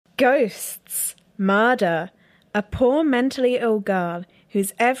Ghosts, murder, a poor mentally ill girl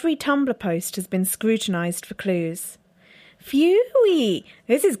whose every Tumblr post has been scrutinised for clues. Phew-wee,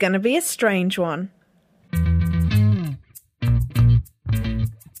 this is going to be a strange one.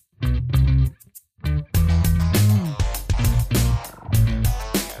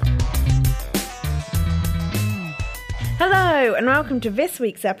 Hello and welcome to this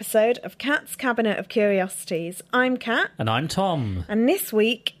week's episode of Kat's Cabinet of Curiosities. I'm Kat. And I'm Tom. And this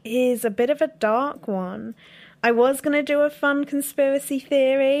week is a bit of a dark one. I was going to do a fun conspiracy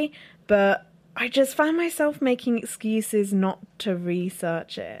theory, but I just found myself making excuses not to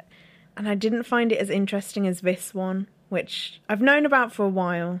research it. And I didn't find it as interesting as this one, which I've known about for a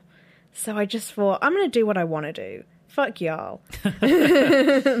while. So I just thought, I'm going to do what I want to do. Fuck y'all.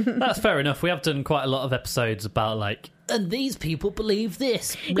 That's fair enough. We have done quite a lot of episodes about and these people believe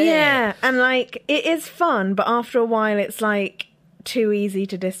this. Yeah, and it is fun, but after a while it's too easy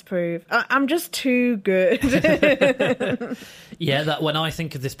to disprove. I'm just too good. Yeah, that when I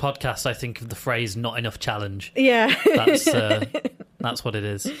think of this podcast, I think of the phrase "not enough challenge." Yeah. That's what it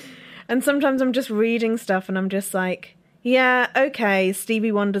is. And sometimes I'm just reading stuff and I'm just like, yeah, okay,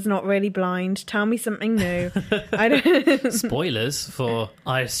 Stevie Wonder's not really blind. Tell me something new. I don't... Spoilers for,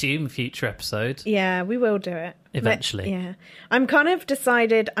 I assume, future episodes. Yeah, we will do it. Eventually. But, yeah. I'm kind of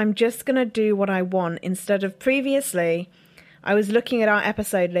decided I'm just going to do what I want instead of previously. I was looking at our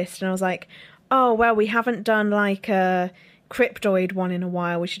episode list and I was like, oh, well, we haven't done a cryptoid one in a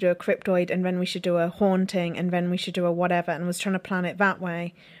while. We should do a cryptoid and then we should do a haunting and then we should do a whatever, and was trying to plan it that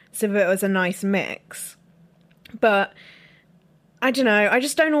way so that it was a nice mix. But I don't know, I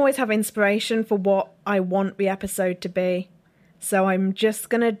just don't always have inspiration for what I want the episode to be. So I'm just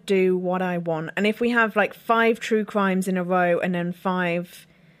going to do what I want. And if we have 5 true crimes in a row and then 5...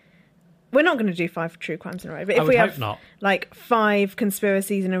 We're not going to do 5 true crimes in a row. But if we have not. 5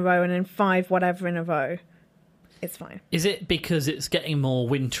 conspiracies in a row and then 5 whatever in a row, it's fine. Is it because it's getting more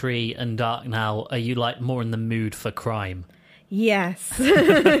wintry and dark now? Are you more in the mood for crime? Yes.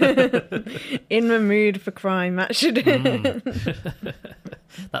 In the mood for crime, actually.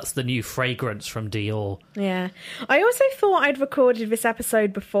 That's the new fragrance from Dior. Yeah. I also thought I'd recorded this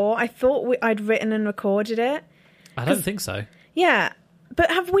episode before. I thought I'd written and recorded it. I don't think so. Yeah.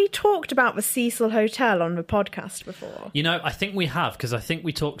 But have we talked about the Cecil Hotel on the podcast before? I think we have, because I think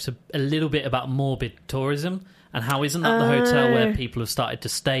we talked a little bit about morbid tourism and how isn't that the hotel where people have started to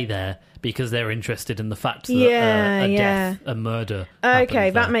stay there because they're interested in the fact that death, a murder Okay,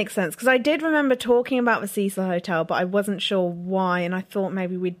 that there. makes sense. Because I did remember talking about the Cecil Hotel, but I wasn't sure why, and I thought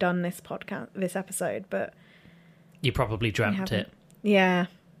maybe we'd done this episode, but... You probably dreamt it. Yeah.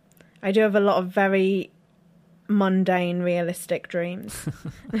 I do have a lot of very mundane, realistic dreams.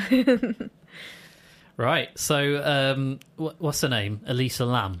 Right, so what's her name? Elisa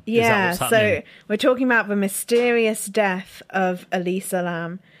Lam. Yeah, Is that what's happening? So we're talking about the mysterious death of Elisa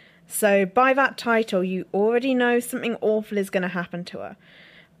Lam. So by that title, you already know something awful is going to happen to her.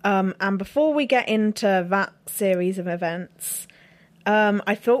 And before we get into that series of events,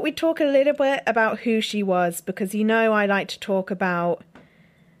 I thought we'd talk a little bit about who she was, because I like to talk about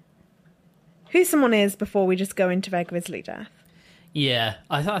who someone is before we just go into their grisly death. Yeah,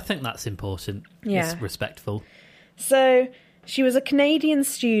 I think that's important. Yeah. It's respectful. So, she was a Canadian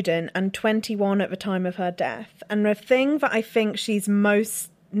student and 21 at the time of her death. And the thing that I think she's most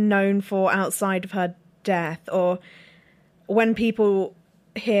known for outside of her death, or when people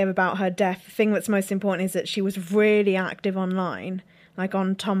hear about her death, the thing that's most important is that she was really active online.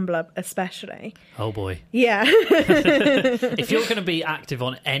 On Tumblr especially. Oh boy. Yeah. If you're going to be active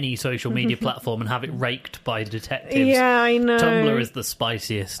on any social media platform and have it raked by detectives, yeah, I know. Tumblr is the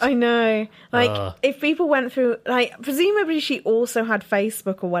spiciest. I know. If people went through... presumably she also had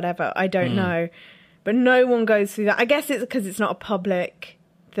Facebook or whatever. I don't know. But no one goes through that. I guess it's because it's not a public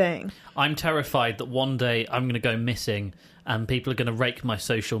thing. I'm terrified that one day I'm going to go missing and people are going to rake my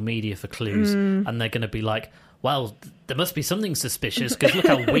social media for clues and they're going to be like... Well, there must be something suspicious because look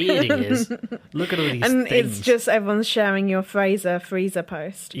how weird he is. Look at all these and things. It's just everyone's sharing your Freezer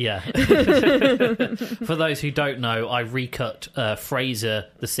post. Yeah. For those who don't know, I recut Frasier,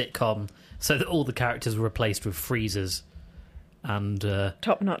 the sitcom, so that all the characters were replaced with freezers. And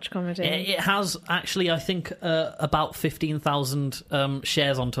top-notch comedy. It has actually, I think, about 15,000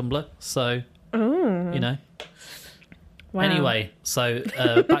 shares on Tumblr. So, Wow. Anyway, so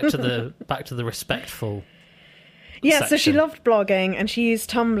back to the respectful. Yeah, section. So she loved blogging and she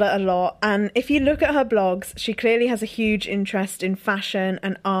used Tumblr a lot. And if you look at her blogs, she clearly has a huge interest in fashion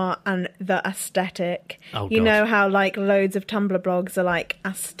and art and the aesthetic. Oh, you God. know how loads of Tumblr blogs are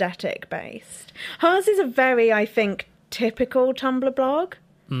aesthetic based. Hers is a very, I think, typical Tumblr blog.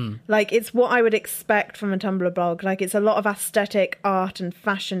 Like, it's what I would expect from a Tumblr blog. Like, it's a lot of aesthetic art and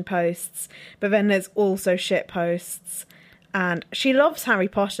fashion posts, but then there's also shit posts. And she loves Harry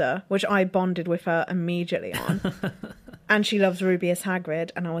Potter, which I bonded with her immediately on. And she loves Rubius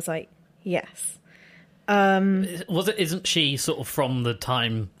Hagrid, and I was like, yes. Isn't she sort of from the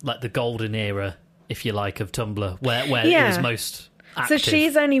time, like the golden era, if you like, of Tumblr, where it was most active? So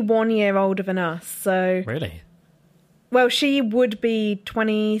she's only 1 year older than us, so... Really? Well, she would be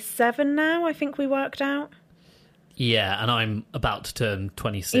 27 now, I think we worked out. Yeah, and I'm about to turn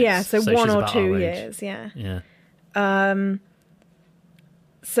 26. Yeah, so 1 she's or about 2 our age. years, yeah. Yeah.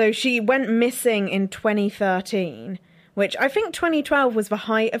 So she went missing in 2013, which I think 2012 was the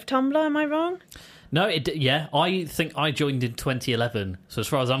height of Tumblr, am I wrong? No, I think I joined in 2011, so as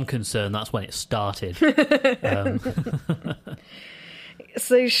far as I'm concerned, that's when it started.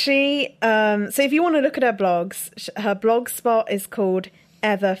 So she, so if you want to look at her blogs, her blog spot is called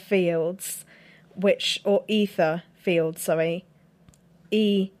Ether Fields, or Ether Fields, sorry.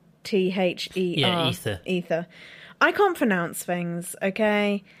 Ether. Yeah, Ether. Ether. I can't pronounce things,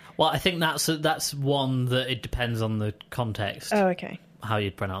 okay? Well, I think that's one that it depends on the context. Oh, okay. How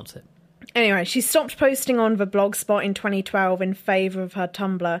you'd pronounce it. Anyway, she stopped posting on the blog spot in 2012 in favour of her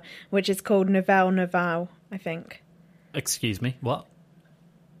Tumblr, which is called Nouvelle Nouvelle, I think. Excuse me, what?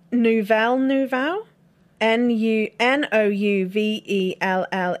 Nouvelle Nouvelle?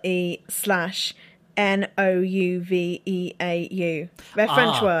 NOUVELLE/NOUVEAU. They're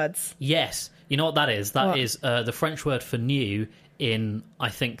French words. Yes. You know what that is? That is the French word for new in, I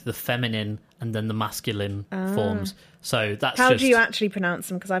think, the feminine and then the masculine forms. So that's How do you actually pronounce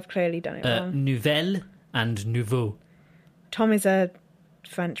them? Because I've clearly done it wrong. Nouvelle and nouveau. Tom is a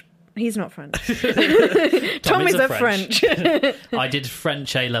French... He's not French. Tom is a French. I did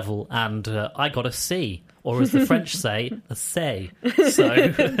French A-level and I got a C. Or as the French say, a C. So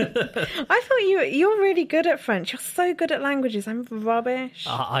I thought you're really good at French. You're so good at languages. I'm rubbish.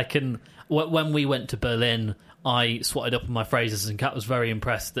 I can... When we went to Berlin, I swatted up on my phrases, and Kat was very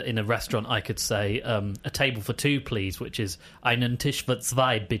impressed that in a restaurant I could say, a table for two, please, which is einen Tisch für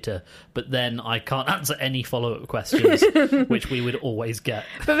zwei, bitte. But then I can't answer any follow-up questions, which we would always get.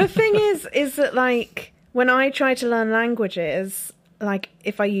 But the thing is that, like, when I try to learn languages, like,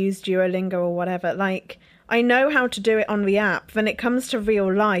 if I use Duolingo or whatever, like, I know how to do it on the app. Then it comes to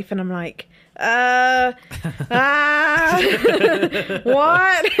real life, and I'm like... what?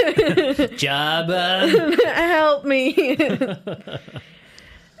 Jabba, help me.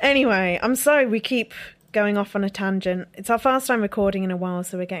 Anyway, I'm sorry we keep going off on a tangent. It's our first time recording in a while,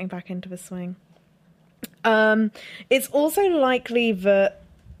 so we're getting back into the swing. It's also likely that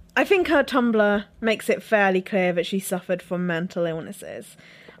I think her Tumblr makes it fairly clear that she suffered from mental illnesses.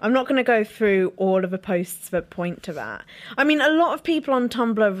 I'm not going to go through all of the posts that point to that. I mean, a lot of people on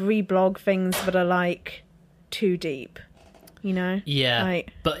Tumblr reblog things that are, like, too deep, you know? Yeah,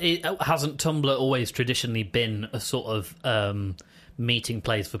 like, but hasn't Tumblr always traditionally been a sort of meeting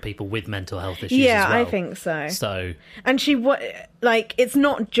place for people with mental health issues as well? I think so. So... And it's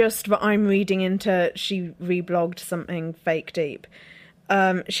not just that I'm reading into she reblogged something fake deep.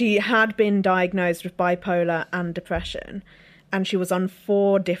 She had been diagnosed with bipolar and depression. And she was on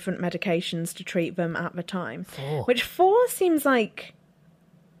 4 different medications to treat them at the time. 4? Which 4 seems like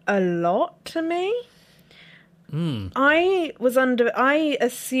a lot to me. I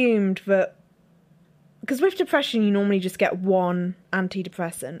assumed that... Because with depression, you normally just get one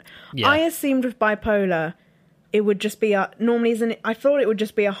antidepressant. Yeah. I assumed with bipolar, it would just be I thought it would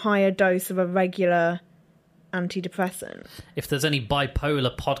just be a higher dose of a regular... antidepressant. If there's any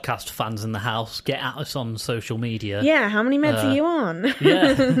bipolar podcast fans in the house, get at us on social media. Yeah, how many meds are you on?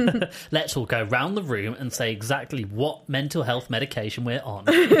 Yeah. Let's all go round the room and say exactly what mental health medication we're on.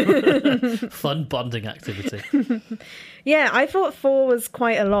 Fun bonding activity. Yeah, I thought 4 was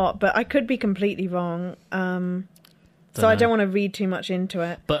quite a lot, but I could be completely wrong. So I don't want to read too much into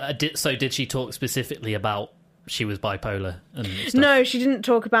it. But did she talk specifically about she was bipolar and stuff? No, she didn't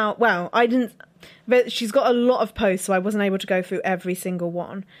talk about... Well, I didn't... But she's got a lot of posts, so I wasn't able to go through every single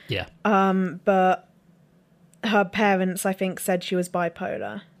one. Yeah. But her parents, I think, said she was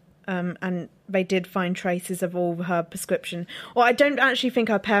bipolar. And they did find traces of all her prescription. Well, I don't actually think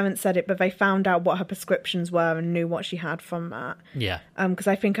her parents said it, but they found out what her prescriptions were and knew what she had from that. Yeah. Because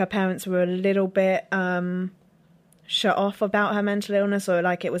I think her parents were a little bit shut off about her mental illness, or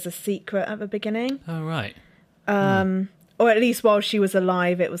like it was a secret at the beginning. Oh, right. Or at least while she was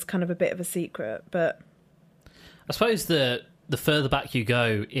alive, it was kind of a bit of a secret. But I suppose the further back you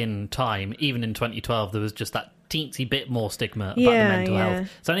go in time, even in 2012, there was just that teensy bit more stigma about the mental health.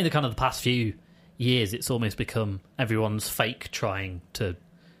 It's only the past few years it's almost become everyone's fake trying to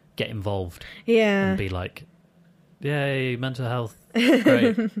get involved Yeah. and be like, yay, mental health,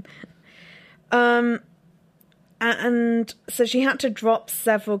 great. And so she had to drop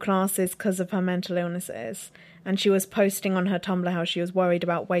several classes because of her mental illnesses. And she was posting on her Tumblr how she was worried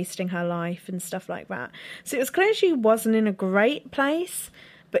about wasting her life and stuff like that. So it was clear she wasn't in a great place,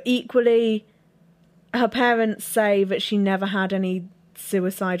 but equally, her parents say that she never had any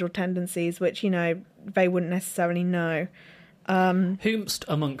suicidal tendencies, which, you know, they wouldn't necessarily know. Whomst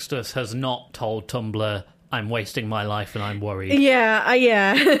amongst us has not told Tumblr, I'm wasting my life and I'm worried? Yeah.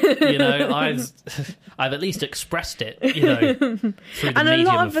 You know, I've at least expressed it, you know, through the And a medium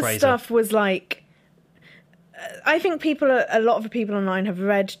lot of of the Fraser. stuff was like, I think a lot of the people online have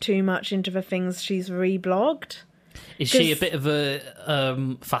read too much into the things she's reblogged. Is she a bit of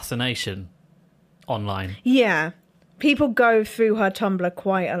a fascination online? Yeah. People go through her Tumblr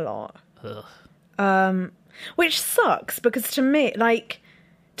quite a lot. Ugh. Which sucks, because to me,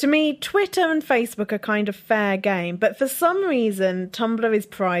 Twitter and Facebook are kind of fair game, but for some reason, Tumblr is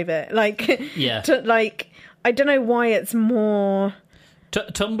private. Like, Yeah. I don't know why it's more...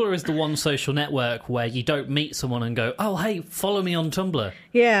 Tumblr is the one social network where you don't meet someone and go, oh, hey, follow me on Tumblr.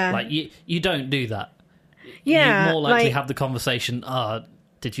 Yeah. Like, you don't do that. Yeah. You more likely have the conversation,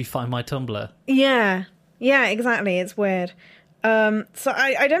 did you find my Tumblr? Yeah. Yeah, exactly. It's weird. So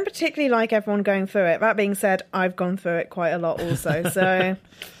I don't particularly like everyone going through it. That being said, I've gone through it quite a lot also. So,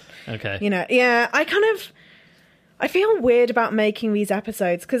 Okay. you know, yeah, I feel weird about making these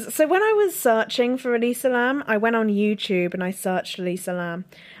episodes. So when I was searching for Elisa Lam, I went on YouTube and I searched Elisa Lam.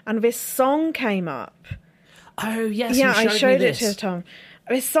 And this song came up. Oh, yes, Yeah, you I showed showed me it this. to Tom.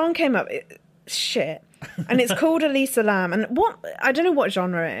 This song came up. Shit. And it's called Elisa Lam. And I don't know what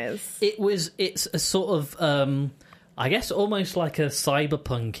genre it is. It's a sort of, I guess almost like a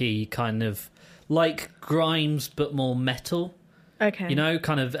cyberpunky kind of, like Grimes, but more metal. Okay. You know,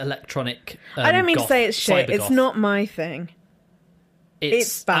 kind of electronic. I don't mean goth, to say it's shit. cyber It's goth. not my thing.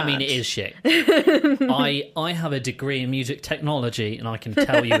 It's bad. I mean, it is shit. I have a degree in music technology, and I can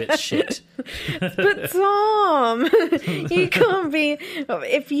tell you it's shit. But Tom, you can't be...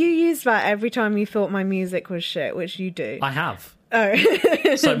 If you use that every time you thought my music was shit, which you do. I have. Oh.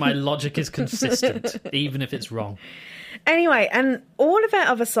 So my logic is consistent, even if it's wrong. Anyway, and all of their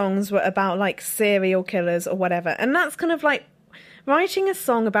other songs were about, like, serial killers or whatever. And that's kind of like... Writing a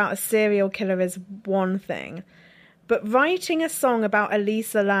song about a serial killer is one thing, but writing a song about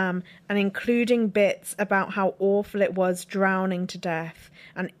Elisa Lam and including bits about how awful it was drowning to death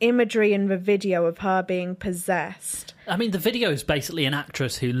and imagery in the video of her being possessed. I mean, the video is basically an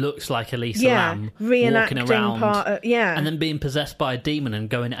actress who looks like Elisa Yeah, Lam reenacting walking around, part of, yeah. and then being possessed by a demon and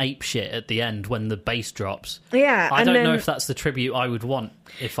going apeshit at the end when the bass drops. Yeah, I and don't then, know if that's the tribute I would want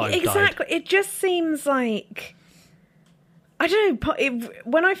if I died. Exactly. It just seems like... I don't know.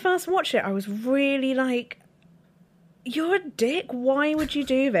 When I first watched it, I was really like, you're a dick. Why would you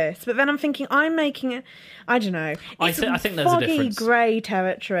do this? But then I'm thinking, I'm making it... I don't know. I think there's a difference. Foggy grey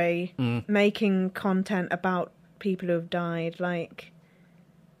territory, making content about people who have died. Like...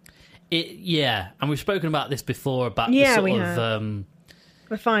 Yeah, and we've spoken about this before, about Yeah, the we sort have. of...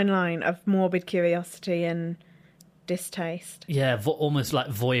 The fine line of morbid curiosity and distaste. Yeah, almost like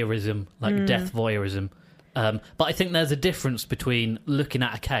voyeurism, like death voyeurism. But I think there's a difference between looking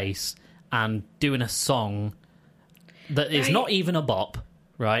at a case and doing a song that is not even a bop,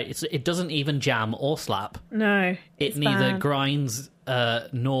 right? It doesn't even jam or slap. No, It neither grinds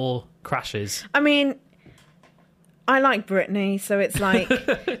nor crashes. I mean, I like Britney, so it's like...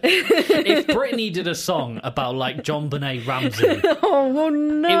 If Britney did a song about, like, John Benet Ramsey, Oh,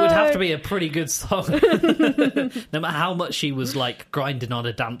 no. it would have to be a pretty good song. No matter how much she was, like, grinding on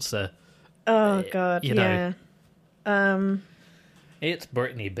a dancer. Oh, God, you know. yeah. It's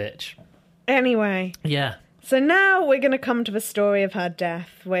Britney, bitch. Anyway, Yeah. so now we're going to come to the story of her death,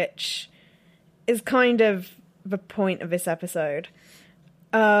 which is kind of the point of this episode.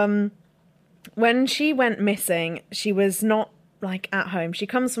 When she went missing, she was not, like, at home. She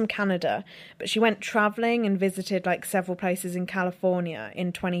comes from Canada, but she went travelling and visited, like, several places in California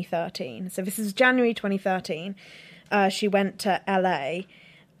in 2013. So this is January 2013. She went to LA,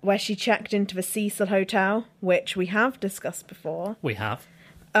 where she checked into the Cecil Hotel, which we have discussed before. We have.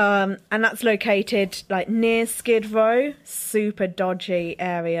 And that's located like near Skid Row, super dodgy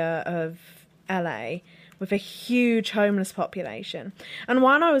area of LA with a huge homeless population. And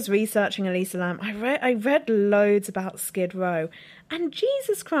while I was researching Elisa Lam, I read loads about Skid Row, and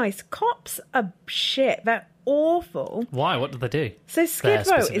Jesus Christ, cops are shit. They're awful. Why? What did they do? So Skid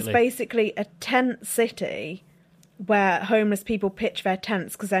Row is specifically? basically a tent city where homeless people pitch their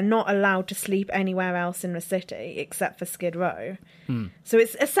tents because they're not allowed to sleep anywhere else in the city except for Skid Row. So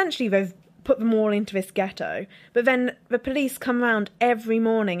it's essentially they've put them all into this ghetto, but then the police come around every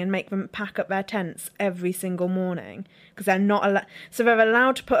morning and make them pack up their tents every single morning because they're not allowed. So they're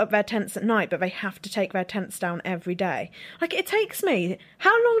allowed to put up their tents at night, but they have to take their tents down every day. Like, it takes me,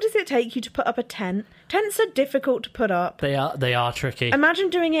 how long does it take you to put up a tent? Tents are difficult to put up. They are tricky. Imagine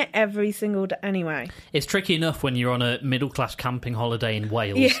doing it every single day. Anyway, it's tricky enough when you're on a middle class camping holiday in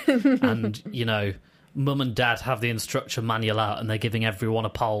Wales and, you know, mum and dad have the instruction manual out and they're giving everyone a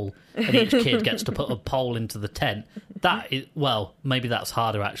pole and each kid gets to put a pole into the tent. That is, well, maybe that's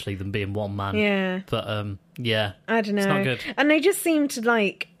harder actually than being one man. Yeah. But, yeah. I don't know. It's not good. And they just seem to,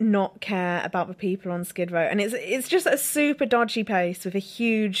 like, not care about the people on Skid Row. And it's just a super dodgy place with a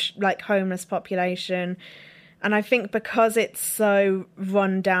huge, like, homeless population. And I think because it's so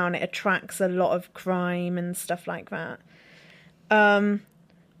run down, it attracts a lot of crime and stuff like that.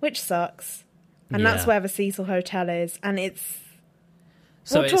 Which sucks. And that's where the Cecil Hotel is, and it's...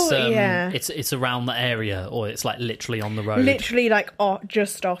 So it's around the area, or it's like literally on the road? Literally like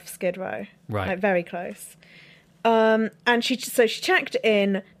just off Skid Row. Right. Like very close. And she checked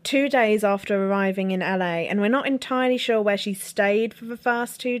in 2 days after arriving in LA, and we're not entirely sure where she stayed for the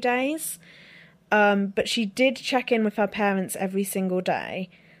first 2 days. But she did check in with her parents every single day.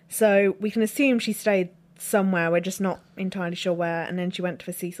 So we can assume she stayed somewhere, we're just not entirely sure where, and then she went to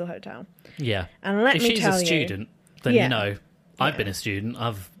the Cecil Hotel. Yeah. And let if me she's tell a you, student, then you know, I've been a student,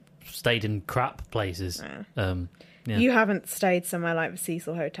 I've stayed in crap places. You haven't stayed somewhere like the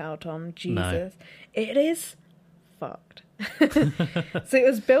Cecil Hotel, Tom. Jesus. No. It is fucked. So it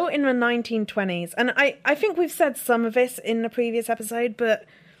was built in the 1920s, and I think we've said some of this in the previous episode, but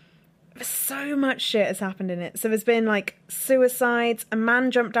so much shit has happened in it. So there's been like suicides, a man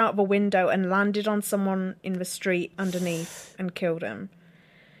jumped out of a window and landed on someone in the street underneath and killed him.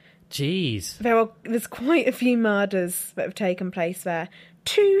 Jeez. There's quite a few murders that have taken place there.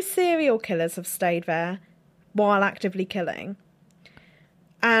 2 serial killers have stayed there while actively killing.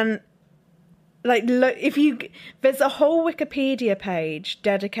 And like, look, there's a whole Wikipedia page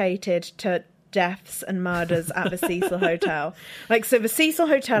dedicated to deaths and murders at the Cecil Hotel. Like, so the Cecil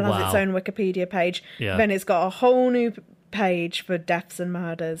Hotel has its own Wikipedia page. Yeah. Then it's got a whole new page for deaths and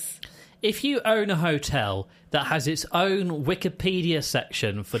murders. If you own a hotel that has its own Wikipedia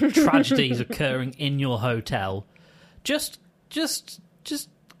section for tragedies occurring in your hotel, just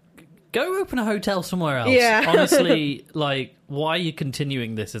go open a hotel somewhere else. Yeah. Honestly, like, why are you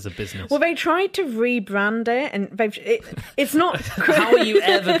continuing this as a business? Well, they tried to rebrand it, and it's not... How are you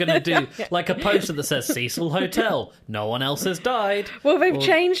ever going to do, like, a poster that says Cecil Hotel, no one else has died? Well, they've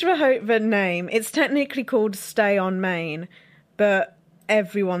changed the name. It's technically called Stay on Main, but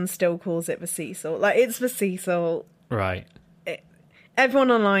everyone still calls it the Cecil. Like, it's the Cecil. Right. Everyone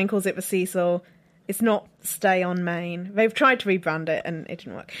online calls it the Cecil. It's not Stay on Main. They've tried to rebrand it and it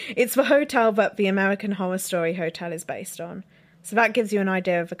didn't work. It's the hotel that the American Horror Story Hotel is based on. So that gives you an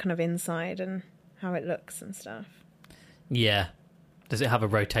idea of the kind of inside and how it looks and stuff. Yeah. Does it have a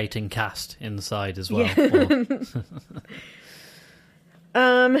rotating cast inside as well?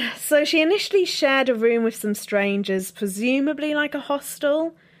 Yeah. So she initially shared a room with some strangers, presumably like a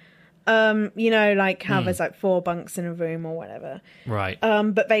hostel. You know, like how there's like 4 bunks in a room or whatever. Right.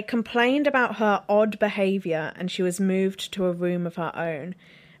 But they complained about her odd behaviour and she was moved to a room of her own.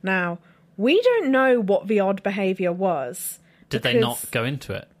 Now, we don't know what the odd behaviour was. Did they not go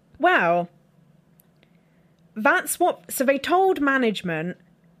into it? Well, that's what... So they told management,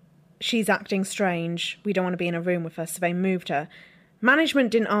 she's acting strange, we don't want to be in a room with her, so they moved her.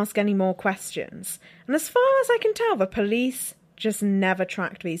 Management didn't ask any more questions. And as far as I can tell, the police just never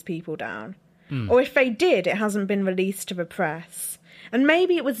tracked these people down. Or if they did, it hasn't been released to the press. And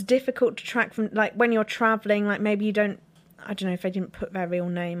maybe it was difficult to track from, like, when you're travelling, like, maybe you don't... I don't know if they didn't put their real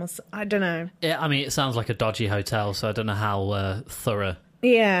name or... I don't know. Yeah, I mean, it sounds like a dodgy hotel, so I don't know how thorough...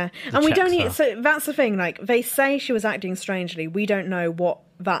 Yeah, and we don't... So that's the thing, like, they say she was acting strangely. We don't know what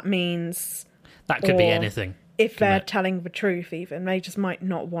that means. That could be anything. If they're telling the truth, even. They just might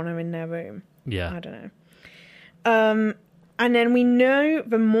not want her in their room. Yeah. I don't know. And then we know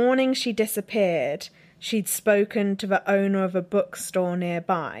the morning she disappeared, she'd spoken to the owner of a bookstore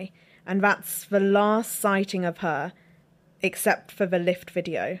nearby. And that's the last sighting of her, except for the lift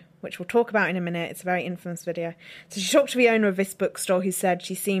video, which we'll talk about in a minute. It's a very infamous video. So she talked to the owner of this bookstore who said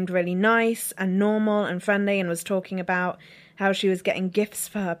she seemed really nice and normal and friendly and was talking about how she was getting gifts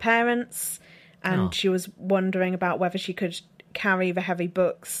for her parents. And she was wondering about whether she could carry the heavy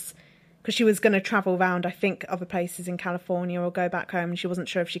books because she was going to travel around, I think, other places in California or go back home. And she wasn't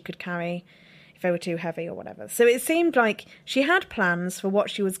sure if if they were too heavy or whatever. So it seemed like she had plans for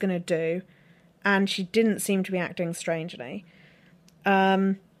what she was going to do, and she didn't seem to be acting strangely.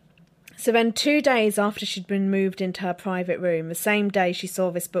 So then 2 days after she'd been moved into her private room, the same day she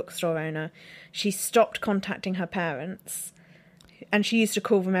saw this bookstore owner, she stopped contacting her parents, and she used to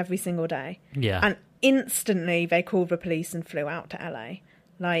call them every single day. Yeah. And instantly they called the police and flew out to LA.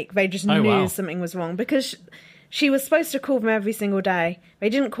 Like, they just knew something was wrong, because she was supposed to call them every single day. They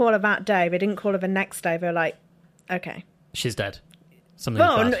didn't call her that day. They didn't call her the next day. They were like, okay. She's dead.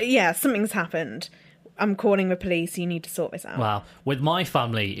 Something's bad. Yeah, something's happened. I'm calling the police. You need to sort this out. Wow. With my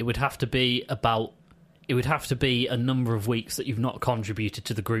family, it would have to be a number of weeks that you've not contributed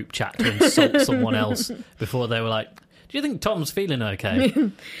to the group chat to insult someone else before they were like, do you think Tom's feeling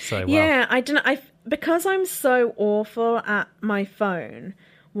okay? So, yeah, I don't know. Because I'm so awful at my phone,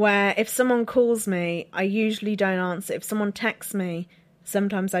 where if someone calls me, I usually don't answer. If someone texts me,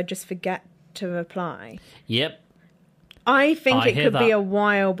 sometimes I just forget to reply. Yep. I think it could be a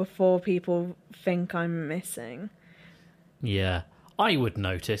while before people think I'm missing. Yeah. I would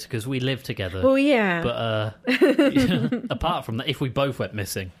notice, because we live together. Well, yeah. But apart from that, if we both went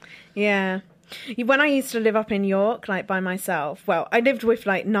missing. Yeah. When I used to live up in York, like, by myself, well, I lived with,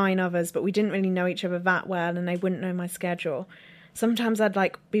 like, 9 others, but we didn't really know each other that well, and they wouldn't know my schedule. Sometimes I'd,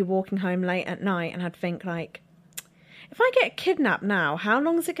 like, be walking home late at night, and I'd think, like, if I get kidnapped now, how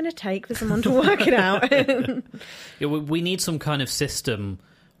long is it going to take for someone to work it out? Yeah, we need some kind of system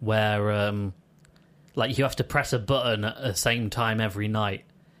where, like, you have to press a button at the same time every night,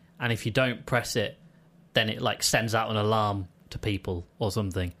 and if you don't press it, then it, like, sends out an alarm to people or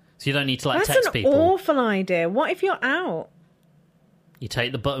something. So you don't need to, like, text people. That's an awful idea. What if you're out? You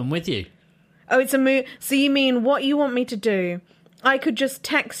take the button with you. Oh, it's a move. So you mean what you want me to do? I could just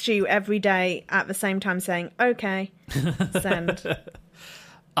text you every day at the same time saying, okay, send.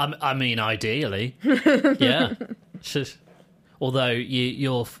 I mean, ideally. Yeah. Although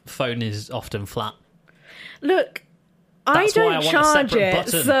your phone is often flat. Look, I don't charge it,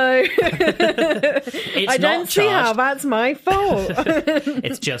 button. so I don't see how that's my fault.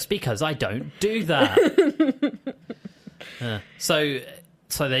 It's just because I don't do that. So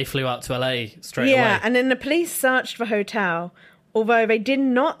they flew out to LA straight away. Yeah, and then the police searched the hotel, although they did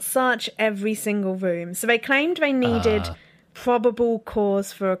not search every single room. So they claimed they needed probable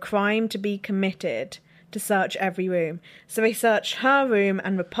cause for a crime to be committed to search every room. So they searched her room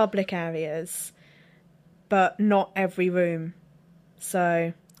and the public areas, but not every room.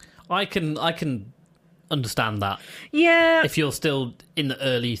 So I can understand that. Yeah. If you're still in the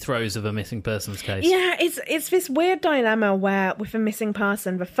early throes of a missing persons case. Yeah, it's this weird dilemma where with a missing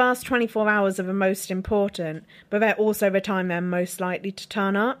person, the first 24 hours are the most important, but they're also the time they're most likely to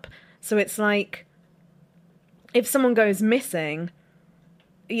turn up. So it's like, if someone goes missing,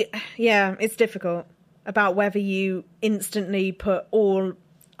 yeah, it's difficult about whether you instantly put all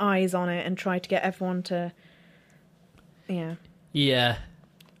eyes on it and try to get everyone to... Yeah.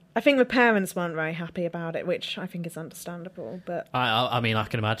 I think the parents weren't very happy about it, which I think is understandable. But I mean, I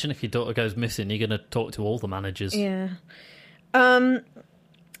can imagine if your daughter goes missing, you're going to talk to all the managers. Yeah. So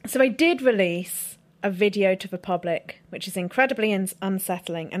they did release a video to the public, which is incredibly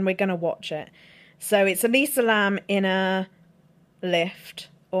unsettling, and we're going to watch it. So it's Elisa Lam in a lift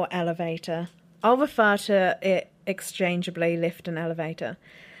or elevator. I'll refer to it exchangeably, lift and elevator.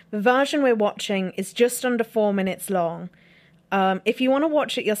 The version we're watching is just under 4 minutes long. If you want to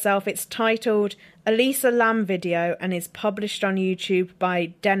watch it yourself, it's titled Elisa Lam Video and is published on YouTube by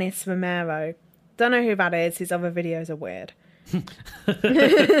Dennis Romero. Don't know who that is. His other videos are weird.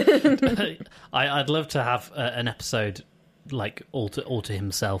 I'd love to have an episode like all to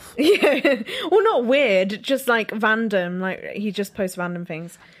himself. Yeah, well, not weird, just like random. Like he just posts random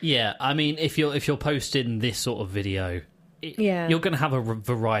things. Yeah, I mean, if you're posting this sort of video, you're going to have a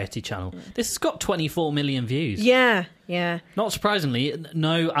variety channel. This has got 24 million views. Yeah. Not surprisingly,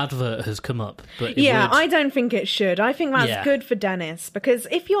 no advert has come up. But I don't think it should. I think that's good for Dennis, because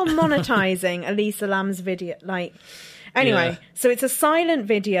if you're monetizing Elisa Lam's video, like... Anyway, so it's a silent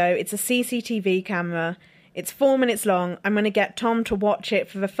video. It's a CCTV camera. It's 4 minutes long. I'm going to get Tom to watch it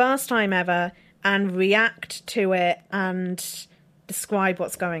for the first time ever and react to it and describe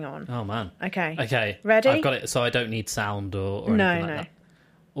what's going on. Oh, man. Okay. Ready? I've got it, so I don't need sound or anything like that.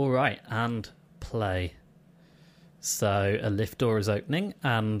 All right, and play. So a lift door is opening,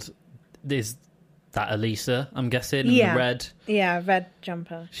 and there's that Elisa, I'm guessing, in the red. Yeah, red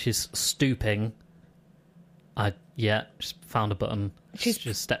jumper. She's stooping. Just found a button. She's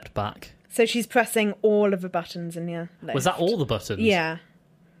just stepped back. So she's pressing all of the buttons in your lift. Was that all the buttons? Yeah.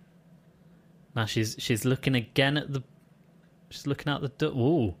 Now she's looking again at the... She's looking out the door.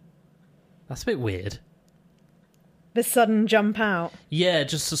 Ooh. That's a bit weird. The sudden jump out. Yeah,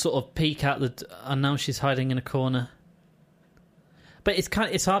 just to sort of peek out and now she's hiding in a corner. But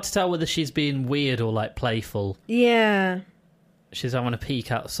it's hard to tell whether she's being weird or like playful. Yeah. She's having a peek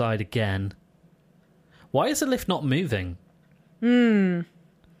outside again. Why is the lift not moving? We'll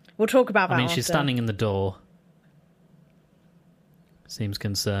talk about that. I mean, after. she's standing in the door. Seems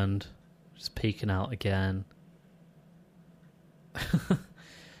concerned. Just peeking out again.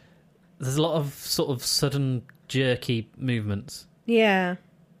 There's a lot of sort of sudden, jerky movements. Yeah.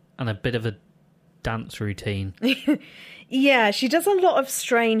 And a bit of a dance routine. Yeah, she does a lot of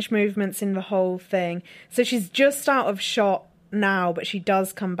strange movements in the whole thing. So she's just out of shot now, but she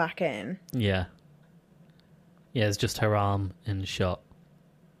does come back in. Yeah. Yeah, it's just her arm in shot.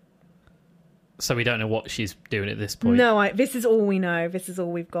 So we don't know what she's doing at this point. No, this is all we know. This is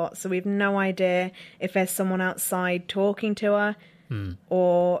all we've got. So we have no idea if there's someone outside talking to her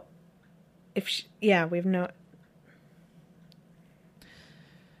or if she, yeah, we've no...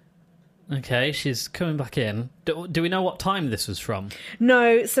 Okay, she's coming back in. Do we know what time this was from?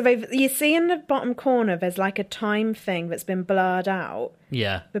 No, so you see in the bottom corner there's like a time thing that's been blurred out.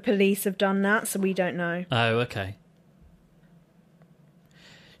 Yeah. The police have done that, so we don't know. Oh, okay.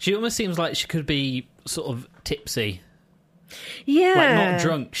 She almost seems like she could be sort of tipsy. Yeah. Like, not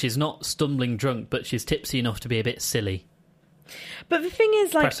drunk. She's not stumbling drunk, but she's tipsy enough to be a bit silly. But the thing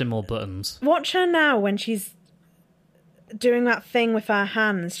is, like... Pressing more buttons. Watch her now when she's doing that thing with her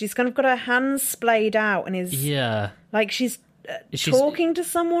hands. She's kind of got her hands splayed out and is... Yeah. Like, she's talking to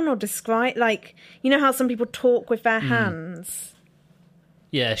someone or describe... Like, you know how some people talk with their hands?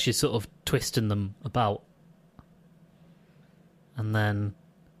 Yeah, she's sort of twisting them about. And then...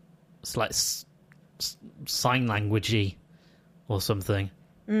 It's like sign languagey or something.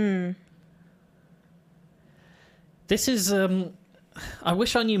 This is... I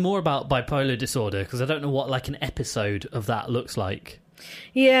wish I knew more about bipolar disorder, because I don't know what like an episode of that looks like.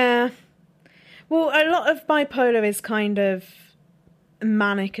 Yeah. Well, a lot of bipolar is kind of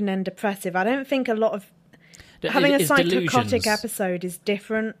manic and then depressive. I don't think a lot of... Having a psychotic episode is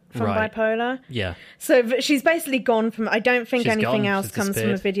different from bipolar. Yeah. So she's basically gone from... I don't think anything else comes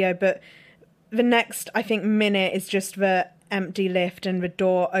from the video, but the next, I think, minute is just the empty lift and the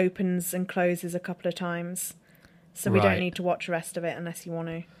door opens and closes a couple of times. So we don't need to watch the rest of it unless you want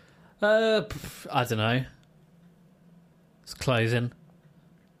to. I don't know. It's closing.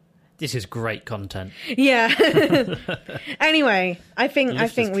 This is great content. Yeah. Anyway, I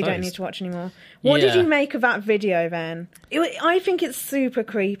think we don't need to watch anymore. What did you make of that video then? I think it's super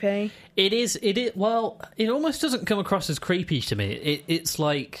creepy. It is. Well, it almost doesn't come across as creepy to me. It's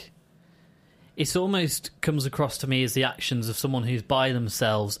like... It almost comes across to me as the actions of someone who's by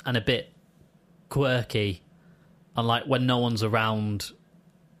themselves and a bit quirky. And like when no one's around,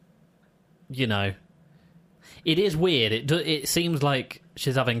 you know. It is weird. It seems like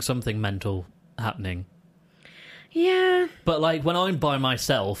she's having something mental happening. Yeah. But like when I'm by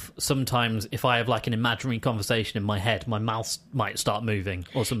myself, sometimes if I have like an imaginary conversation in my head, my mouth might start moving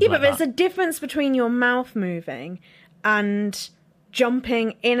or something like that. Yeah, but there's a difference between your mouth moving and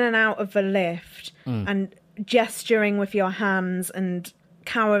jumping in and out of the lift and gesturing with your hands and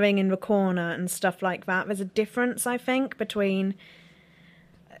cowering in the corner and stuff like that. There's a difference, I think, between...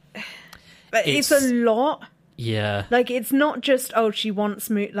 It's a lot. Yeah. Like, it's not just, oh, she wants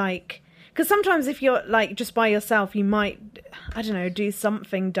me, like... Because sometimes if you're, like, just by yourself, you might, I don't know, do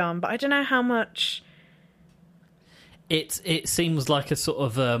something dumb. But I don't know how much... It seems like a sort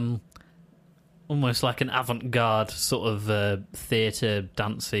of... almost like an avant-garde sort of theatre,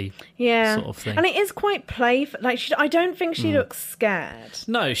 dancey sort of thing. And it is quite playful. Like, I don't think she looks scared.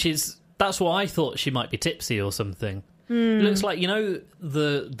 No, that's why I thought she might be tipsy or something. It looks like, you know,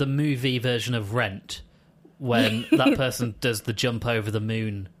 the movie version of Rent, when that person does the jump over the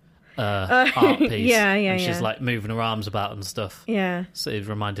moon art piece. Yeah. And she's like moving her arms about and stuff. Yeah. So it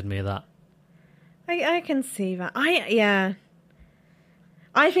reminded me of that. I can see that.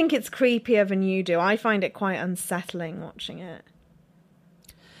 I think it's creepier than you do. I find it quite unsettling watching it.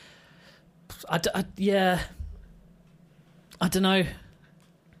 Yeah. I don't know.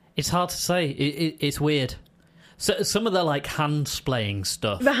 It's hard to say. It's weird. So some of the like hand splaying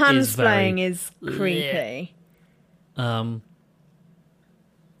stuff. The hand splaying is creepy. And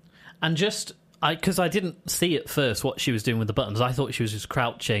just because I didn't see at first what she was doing with the buttons, I thought she was just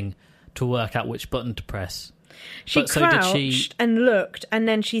crouching to work out which button to press. She crouched and looked, and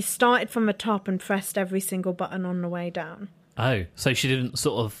then she started from the top and pressed every single button on the way down. Oh, so she didn't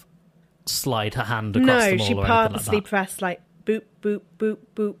sort of slide her hand across them all or anything like that? No, she purposely pressed like boop, boop, boop,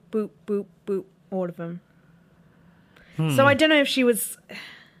 boop, boop, boop, boop, all of them. So I don't know if she was...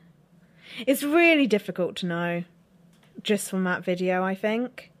 It's really difficult to know just from that video, I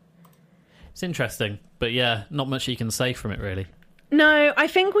think. It's interesting, but yeah, not much you can say from it, really. No, I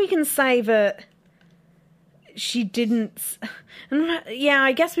think we can say that she didn't... Yeah,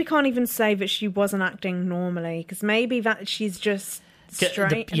 I guess we can't even say that she wasn't acting normally, because maybe that she's just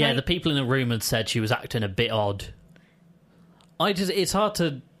straight. The people in the room had said she was acting a bit odd. It's hard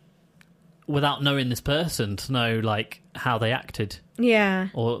to, without knowing this person, to know, like, how they acted. Yeah.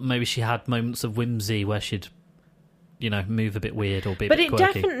 Or maybe she had moments of whimsy where she'd, move a bit weird or be a but bit quirky. But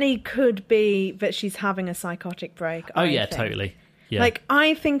it definitely could be that she's having a psychotic break. Oh, yeah, totally. Yeah. Like,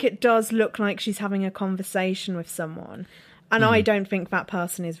 I think it does look like she's having a conversation with someone, and I don't think that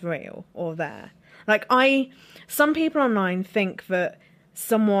person is real or there. Like, some people online think that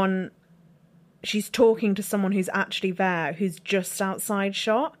she's talking to someone who's actually there, who's just outside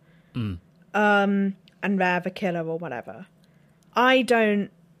shot, and they're the killer or whatever. I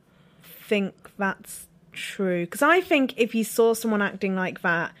don't think that's true, because I think if you saw someone acting like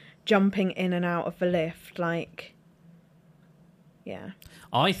that, jumping in and out of the lift, like... Yeah.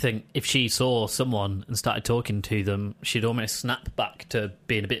 I think if she saw someone and started talking to them, she'd almost snap back to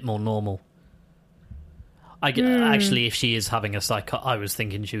being a bit more normal. Actually, if she is having I was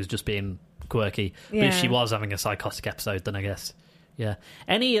thinking she was just being quirky. But if she was having a psychotic episode, then I guess, yeah.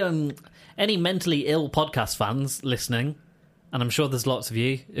 Any mentally ill podcast fans listening, and I'm sure there's lots of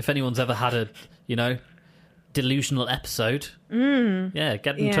you, if anyone's ever had a, delusional episode,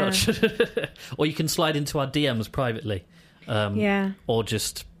 get in touch. Or you can slide into our DMs privately. Or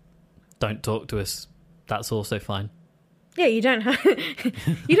just don't talk to us. That's also fine. Yeah, you don't have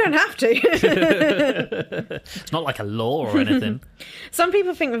to. It's not like a law or anything. Some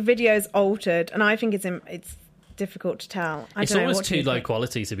people think the video's altered, and I think it's difficult to tell. It's almost too low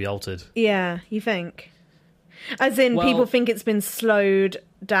quality to be altered. Yeah, you think? As in, people think it's been slowed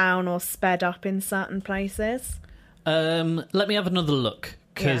down or sped up in certain places? Let me have another look,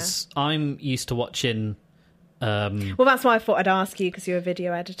 because I'm used to watching... well, that's why I thought I'd ask you, because you're a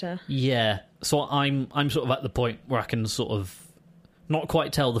video editor. Yeah, so I'm sort of at the point where I can sort of not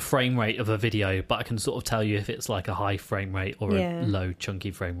quite tell the frame rate of a video, but I can sort of tell you if it's like a high frame rate or a low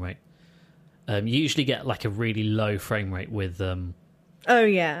chunky frame rate. You usually get like a really low frame rate with with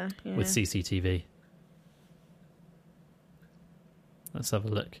CCTV. Let's have a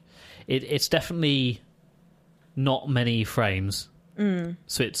look. It's definitely not many frames,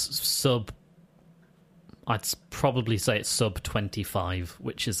 so it's I'd probably say it's sub 25,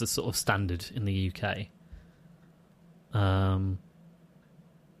 which is the sort of standard in the UK.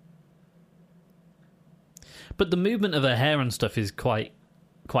 But the movement of her hair and stuff is quite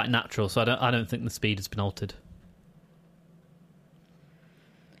natural, so I don't think the speed has been altered.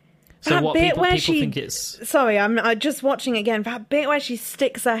 So that what people think it's... Sorry, I'm just watching it again. That bit where she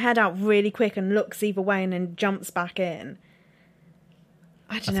sticks her head out really quick and looks either way and then jumps back in.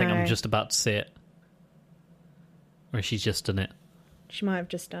 I think I'm just about to see it. Or has she just done it? She might have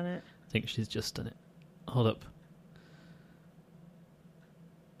just done it. I think she's just done it. Hold up.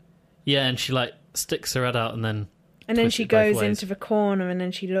 Yeah, and she like sticks her head out and then... And then she goes into the corner and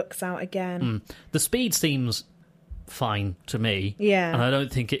then she looks out again. The speed seems fine to me. Yeah. And I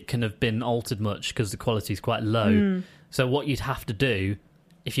don't think it can have been altered much because the quality is quite low. So what you'd have to do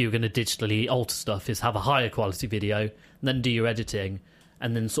if you were going to digitally alter stuff is have a higher quality video, and then do your editing,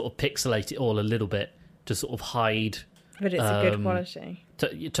 and then sort of pixelate it all a little bit to sort of hide... But it's a good quality.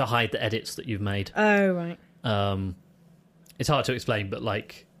 To hide the edits that you've made. Oh, right. It's hard to explain, but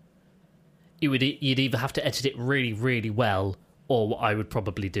like... You'd either have to edit it really, really well, or what I would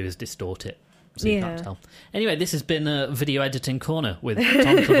probably do is distort it. So you can't tell. Anyway, this has been a video editing corner with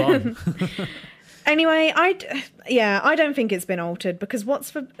Tom Clavon. Anyway, I don't think it's been altered, because what's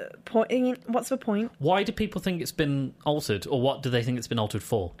the point? Why do people think it's been altered, or what do they think it's been altered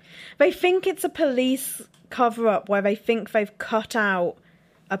for? They think it's a police cover-up where they think they've cut out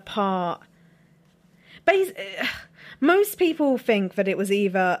a part. Most people think that it was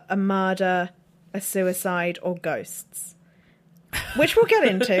either a murder, a suicide, or ghosts, which we'll get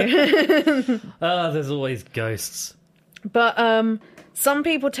into. There's always ghosts. But some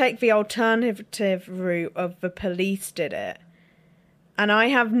people take the alternative route of the police did it. And I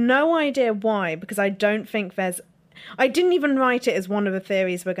have no idea why, because I don't think there's... I didn't even write it as one of the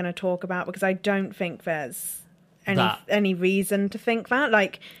theories we're going to talk about, because I don't think there's any reason to think that.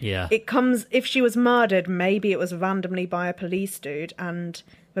 Like, it comes... If she was murdered, maybe it was randomly by a police dude, and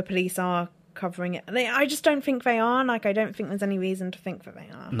the police are covering it. I just don't think they are. Like, I don't think there's any reason to think that they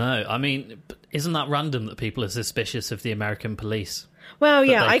are. No, I mean, isn't that random that people are suspicious of the American police? Well,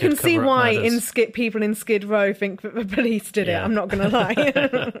 yeah, they I can could see cover up why murders. people in Skid Row think that the police did it. Yeah. I'm not going to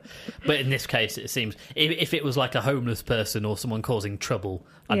lie. But in this case, it seems if it was like a homeless person or someone causing trouble,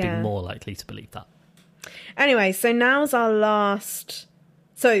 I'd Yeah. be more likely to believe that. Anyway, so now's our last...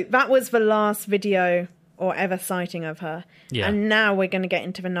 So that was the last video or ever sighting of her. Yeah. And now we're going to get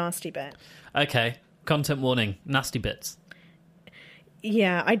into the nasty bit. Okay, content warning, nasty bits.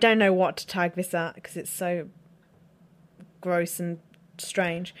 Yeah, I don't know what to tag this at because it's so gross and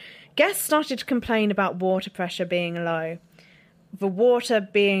strange. Guests started to complain about water pressure being low. The water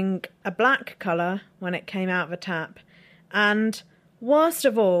being a black colour when it came out of the tap. And worst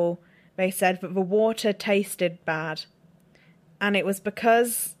of all, they said that the water tasted bad. And it was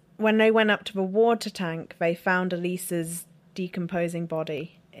because when they went up to the water tank, they found Elisa's decomposing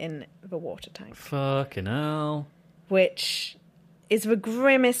body in the water tank. Fucking hell. Which is the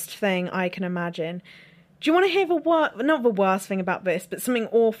grimmest thing I can imagine. Do you want to hear not the worst thing about this, but something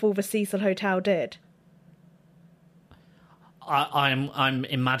awful the Cecil Hotel did? I'm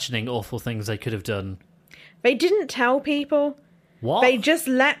imagining awful things they could have done. They didn't tell people. What? They just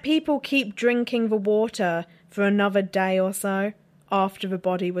let people keep drinking the water for another day or so after the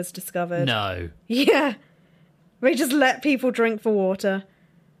body was discovered. No. Yeah. They just let people drink the water.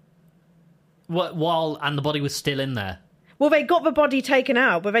 What? And the body was still in there. Well, they got the body taken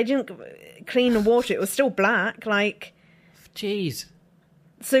out, but they didn't clean the water. It was still black, like... Jeez.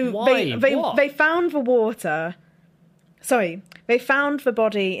 So Why? What? they found the water... Sorry, they found the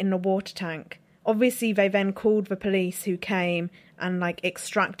body in the water tank. Obviously, they then called the police who came and, like,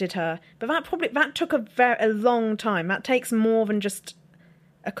 extracted her. But that took a long time. That takes more than just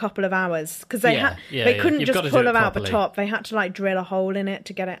a couple of hours. Because they couldn't You've just got to pull do her it out the properly. top. They had to, like, drill a hole in it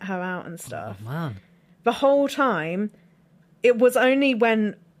to get her out and stuff. Oh, man. The whole time, it was only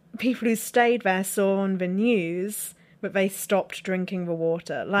when people who stayed there saw on the news that they stopped drinking the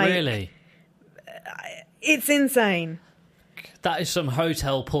water. Like, Really? it's insane. That is some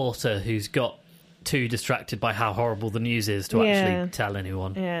hotel porter who's got too distracted by how horrible the news is to actually tell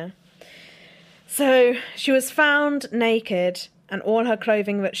anyone. Yeah. So she was found naked, and all her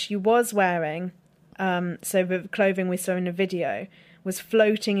clothing that she was wearing, so the clothing we saw in the video, was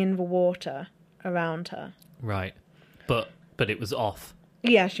floating in the water around her. Right. But it was off.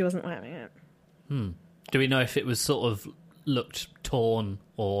 Yeah, she wasn't wearing it. Do we know if it was sort of looked torn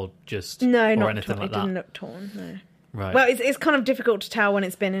or just No, or not anything torn. like It that? didn't look torn, no. Right. Well, it's kind of difficult to tell when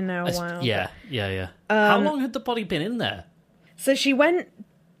it's been in there a while. Yeah. How long had the body been in there? So she went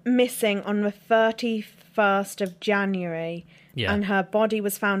missing on the 31st of January, Yeah. and her body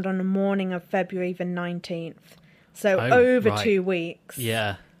was found on the morning of February the 19th. So Oh, over right. 2 weeks.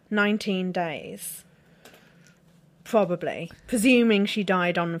 Yeah. 19 days. Probably. Presuming she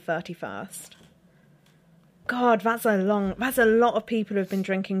died on the 31st. God, that's a lot of people who've been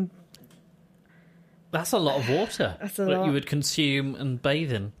drinking. That's a lot of water That's a that lot. you would consume and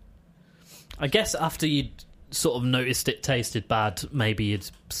bathe in. I guess after you'd sort of noticed it tasted bad, maybe you'd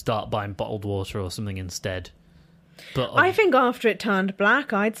start buying bottled water or something instead. But I think after it turned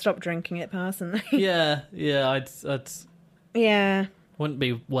black, I'd stop drinking it personally. yeah, I'd Yeah. wouldn't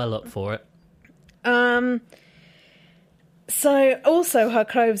be well up for it. So also her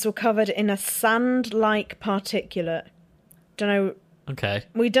clothes were covered in a sand-like particulate. Okay,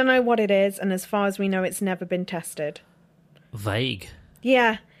 We don't know what it is, and as far as we know, it's never been tested. vague.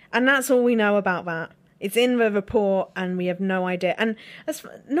 Yeah, and that's all we know about that. It's in the report, and we have no idea. And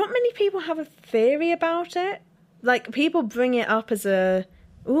not many people have a theory about it. Like, people bring it up as ooh,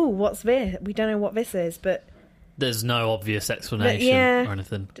 what's this? We don't know what this is, but There's no obvious explanation yeah, or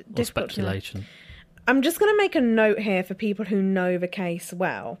anything, or difficult to know. speculation. I'm just going to make a note here for people who know the case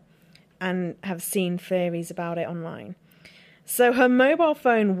well and have seen theories about it online. So her mobile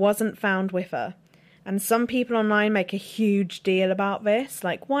phone wasn't found with her. And some people online make a huge deal about this.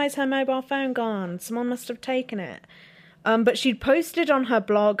 Like, why is her mobile phone gone? Someone must have taken it. But she'd posted on her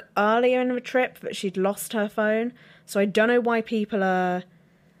blog earlier in the trip that she'd lost her phone. So I don't know why people are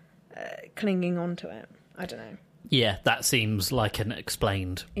clinging on to it. I don't know. Yeah, that seems like an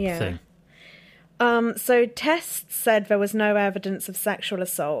explained Yeah. thing. So tests said there was no evidence of sexual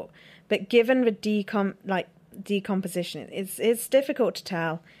assault, but given the decomposition, it's difficult to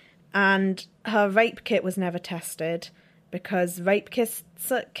tell. And her rape kit was never tested because rape kits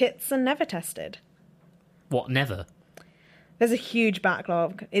are never tested. What, never? There's a huge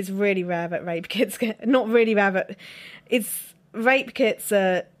backlog. It's really rare that rape kits not really rare, but rape kits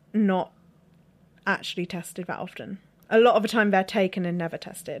are not actually tested that often. A lot of the time they're taken and never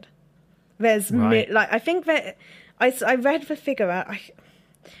tested. There's Right. I think that I read the figure out.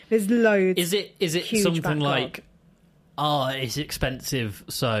 There's loads. Is it Huge something backlog. like oh, it's expensive,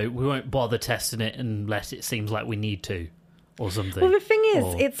 so we won't bother testing it unless it seems like we need to, or something. Well, the thing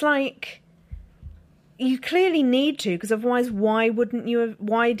is, it's like, you clearly need to, because otherwise why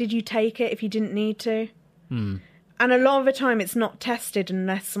did you take it if you didn't need to? And a lot of the time it's not tested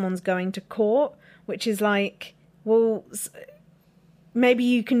unless someone's going to court, which is like, well, maybe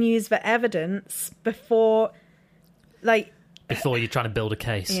you can use the evidence before you're trying to build a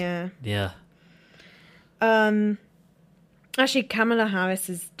case. Yeah. Actually, Kamala Harris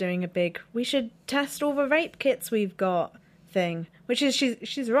is doing a big, we should test all the rape kits we've got thing, which is,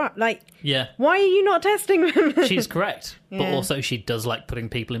 she's right. Like, yeah. Why are you not testing them? She's correct. Yeah. But also she does like putting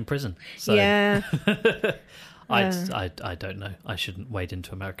people in prison. So. Yeah. I don't know. I shouldn't wade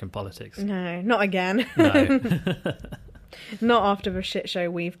into American politics. No, not again. No. Not after the shit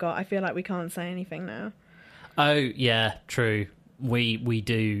show we've got. I feel like we can't say anything now. Oh, yeah, true. We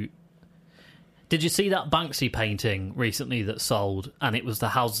do. Did you see that Banksy painting recently that sold? And it was the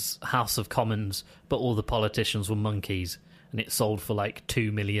House of Commons, but all the politicians were monkeys. And it sold for like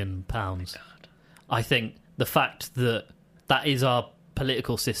 £2 million. Oh my God. I think the fact that is our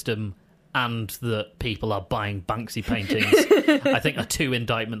political system and that people are buying Banksy paintings, I think are two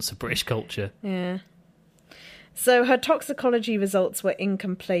indictments of British culture. Yeah. So her toxicology results were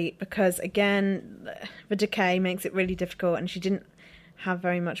incomplete because, again, the decay makes it really difficult, and she didn't have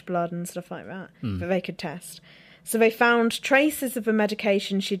very much blood and stuff like that that they could test. So they found traces of the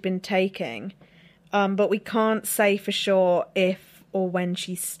medication she'd been taking, but we can't say for sure if or when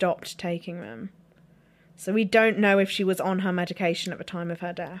she stopped taking them. So we don't know if she was on her medication at the time of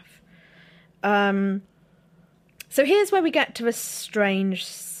her death. So here's where we get to the strange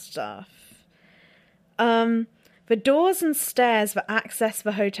stuff. The doors and stairs that access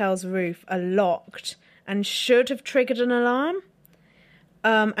the hotel's roof are locked and should have triggered an alarm.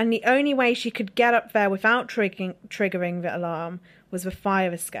 And the only way she could get up there without triggering the alarm was the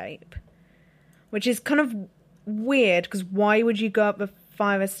fire escape. Which is kind of weird, because why would you go up the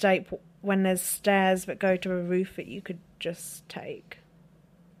fire escape when there's stairs that go to a roof that you could just take?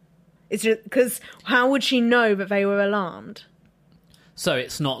 It's just because how would she know that they were alarmed? So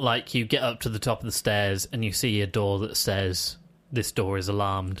it's not like you get up to the top of the stairs and you see a door that says, this door is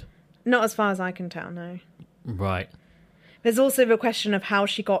alarmed. Not as far as I can tell, no. Right. There's also the question of how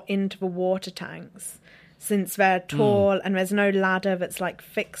she got into the water tanks, since they're tall and there's no ladder that's, like,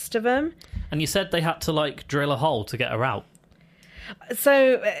 fixed to them. And you said they had to, like, drill a hole to get her out.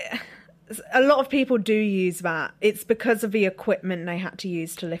 So a lot of people do use that. It's because of the equipment they had to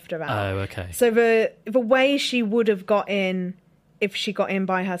use to lift her out. Oh, okay. So the way she would have got in, if she got in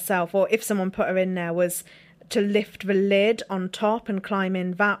by herself, or if someone put her in there, was to lift the lid on top and climb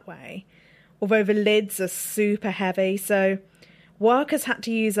in that way. Although the lids are super heavy, so workers had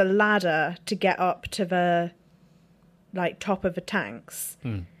to use a ladder to get up to the top of the tanks.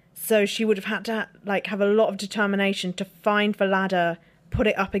 So she would have had to have a lot of determination to find the ladder, put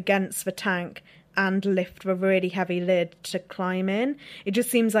it up against the tank, and lift the really heavy lid to climb in. It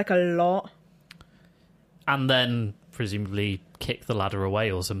just seems like a lot. And then presumably kick the ladder away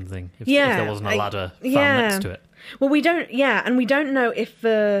or something if there wasn't a ladder found next to it. Well, we don't know if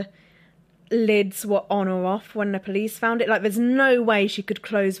the lids were on or off when the police found it. Like, there's no way she could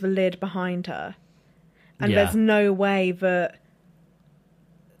close the lid behind her. And there's no way that...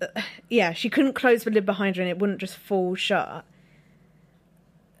 she couldn't close the lid behind her and it wouldn't just fall shut.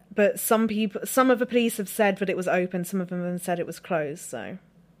 But some of the police have said that it was open, some of them have said it was closed, so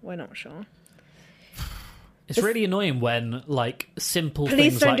we're not sure. It's really annoying when, simple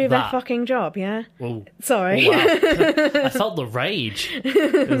police things don't like do that... their fucking job, yeah? Well, sorry. Oh, wow. I felt the rage.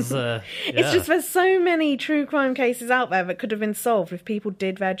 It's just there's so many true crime cases out there that could have been solved if people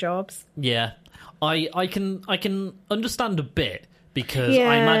did their jobs. Yeah. I can understand a bit, because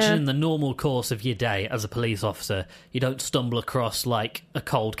I imagine in the normal course of your day as a police officer, you don't stumble across, a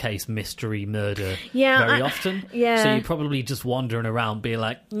cold case mystery murder very often. Yeah. So you're probably just wandering around being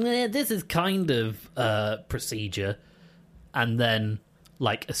like, this is kind of procedure. And then,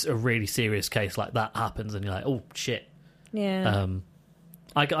 a really serious case like that happens and you're like, oh, shit. Yeah.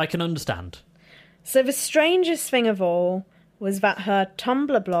 I can understand. So the strangest thing of all was that her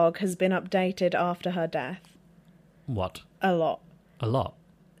Tumblr blog has been updated after her death. What? A lot. A lot.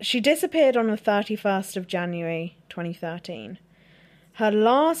 She disappeared on the 31st of January 2013. Her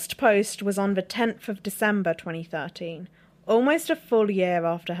last post was on the 10th of December 2013, almost a full year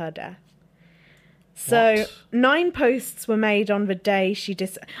after her death. So 9 posts were made on the day she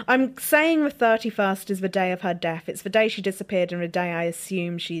I'm saying the 31st is the day of her death. It's the day she disappeared and the day I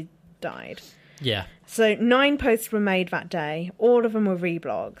assume she died. Yeah. So 9 posts were made that day. All of them were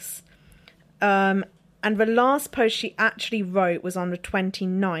reblogs. And the last post she actually wrote was on the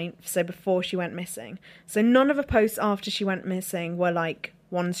 29th, so before she went missing. So none of the posts after she went missing were like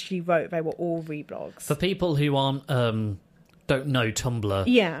ones she wrote. They were all reblogs. For people who aren't don't know Tumblr,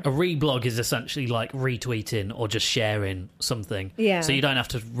 Yeah. a reblog is essentially like retweeting or just sharing something. Yeah. So you don't have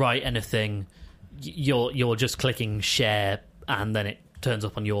to write anything. You're just clicking share, and then it turns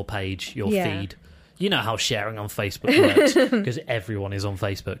up on your page, your feed. You know how sharing on Facebook works, because everyone is on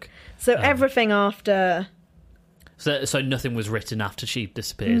Facebook. So everything after... So nothing was written after she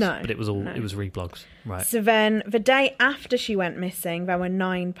disappeared, No, but it was all no. it was reblogs, right? So then, the day after she went missing, there were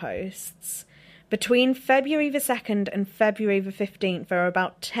 9 posts. Between February the 2nd and February the 15th, there were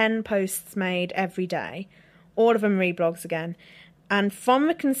about 10 posts made every day. All of them reblogs again. And from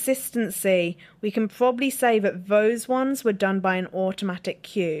the consistency, we can probably say that those ones were done by an automatic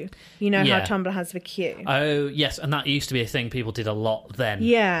queue. You know Yeah. how Tumblr has the queue? Oh, yes, and that used to be a thing people did a lot then.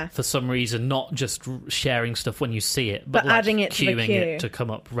 Yeah. For some reason, not just sharing stuff when you see it, but like adding it to the queuing queue. it to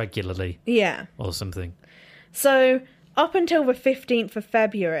come up regularly Yeah. or something. So, up until the 15th of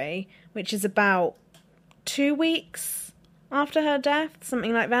February, which is about 2 weeks after her death,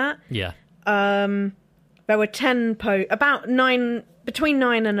 something like that, Yeah. there were 10 about 9, between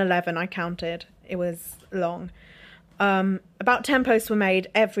 9 and 11 I counted. It was long. About 10 posts were made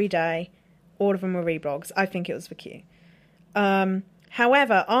every day. All of them were reblogs. I think it was the queue.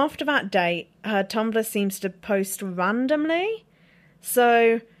 However, after that date, her Tumblr seems to post randomly.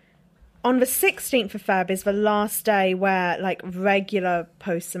 So, on the 16th of Feb is the last day where, like, regular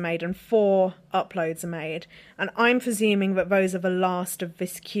posts are made and 4 uploads are made. And I'm presuming that those are the last of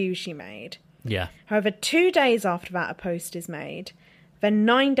this queue she made. Yeah. However, 2 days after that, a post is made. Then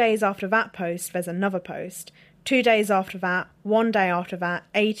 9 days after that post, there's another post. 2 days after that, 1 day after that,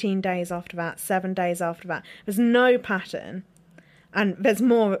 18 days after that, 7 days after that. There's no pattern. And there's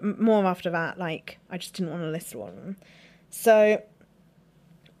more after that. Like, I just didn't want to list all of them. So,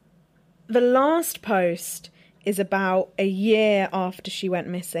 the last post is about a year after she went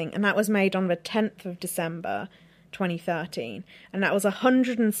missing. And that was made on the 10th of December, 2013, and that was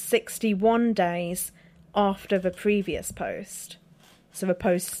 161 days after the previous post, so the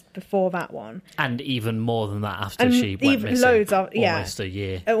post before that one, And even more than that after and she went even missing. loads of Almost a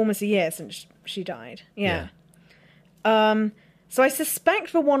year. almost a year since she died. So I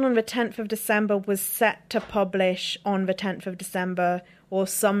suspect the one on the 10th of December was set to publish on the 10th of December or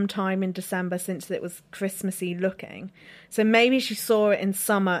sometime in December, since it was Christmassy looking. So maybe she saw it in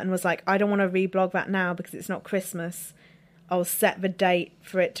summer and was like, I don't want to reblog that now because it's not Christmas. I'll set the date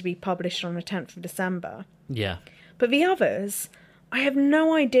for it to be published on the 10th of December. Yeah. But the others, I have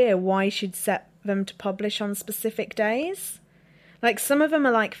no idea why she'd set them to publish on specific days. Like, some of them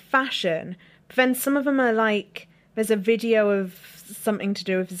are like fashion, but then some of them are like, there's a video of something to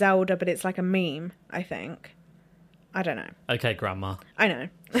do with Zelda, but it's like a meme, I think. I don't know. Okay, Grandma. I know.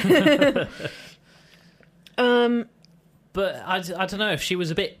 But I don't know, if she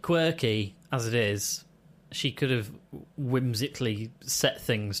was a bit quirky, as it is, she could have whimsically set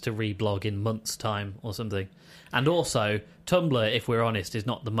things to reblog in months' time or something. And also, Tumblr, if we're honest, is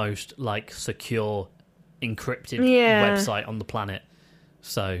not the most, like, secure, encrypted website on the planet.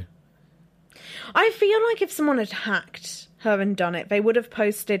 So... I feel like if someone had hacked her and done it, they would have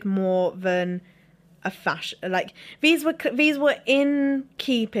posted more than a fashion. Like, these were in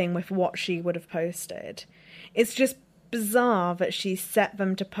keeping with what she would have posted. It's just bizarre that she set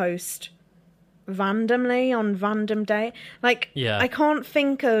them to post randomly on random day. Like, Yeah. I can't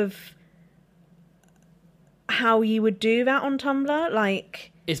think of how you would do that on Tumblr.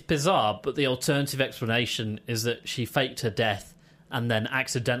 Like, It's bizarre, but the alternative explanation is that she faked her death and then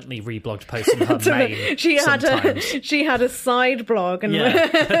accidentally reblogged posts on her main she sometimes. had a side blog, and Yeah.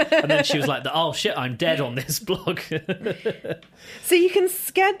 And then she was like, oh shit, I'm dead on this blog. so you can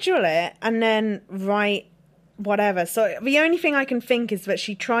schedule it and then write whatever. So the only thing I can think is that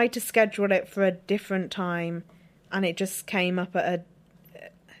she tried to schedule it for a different time and it just came up at a...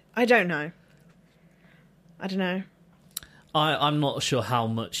 I don't know. I'm not sure how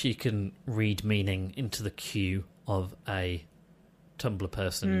much you can read meaning into the queue of a Tumblr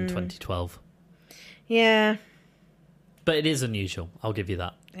person in 2012. Yeah. But it is unusual, I'll give you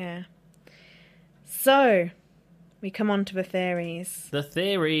that. Yeah. So, we come on to the theories. The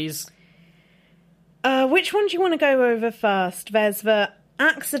theories. Which one do you want to go over first? There's the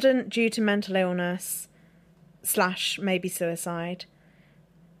accident due to mental illness / maybe suicide.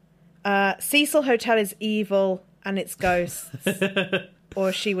 Cecil Hotel is evil and it's ghosts.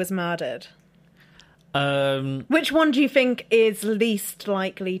 Or she was murdered. Which one do you think is least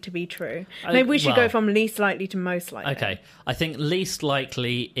likely to be true? Maybe we should go from least likely to most likely. Okay, I think least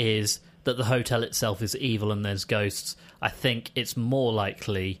likely is that the hotel itself is evil and there's ghosts. I think it's more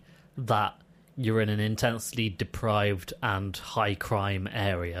likely that you're in an intensely deprived and high crime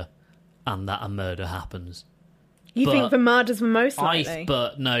area and that a murder happens. You think the murders were most likely?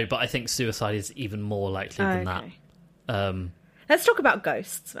 But I think suicide is even more likely than that. Let's talk about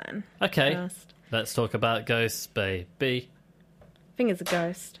ghosts then. Okay. First. Let's talk about ghosts, baby. I think it's a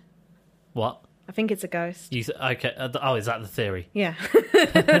ghost. What? I think it's a ghost. Okay. Is that the theory? Yeah.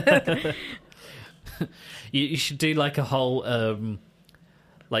 You should do like a whole,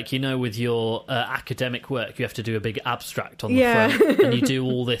 like, you know, with your academic work, you have to do a big abstract on the front, and you do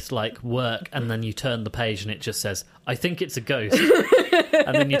all this like work, and then you turn the page and it just says, "I think it's a ghost,"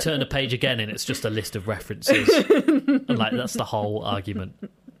 and then you turn the page again and it's just a list of references, and like that's the whole argument.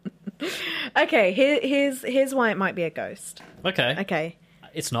 Okay, here's why it might be a ghost. Okay.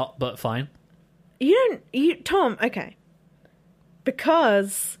 It's not, but fine. Tom, okay.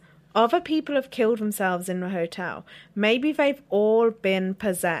 Because other people have killed themselves in the hotel. Maybe they've all been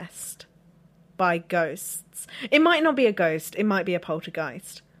possessed by ghosts. It might not be a ghost. It might be a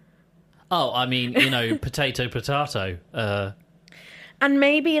poltergeist. Oh, I mean, you know, potato. And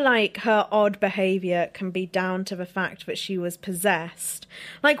maybe, like, her odd behaviour can be down to the fact that she was possessed.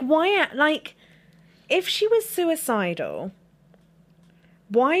 Like, why... Like, if she was suicidal,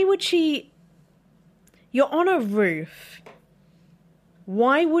 why would she... You're on a roof.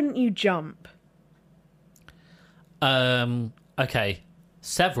 Why wouldn't you jump? Okay.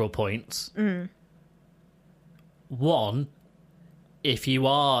 Several points. One, if you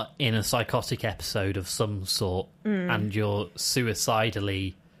are in a psychotic episode of some sort and you're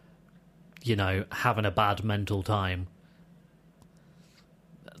suicidally, you know, having a bad mental time,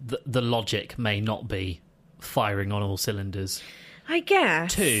 the logic may not be firing on all cylinders. I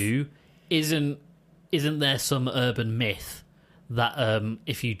guess. Two, isn't there some urban myth that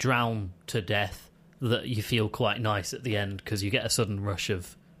if you drown to death, that you feel quite nice at the end because you get a sudden rush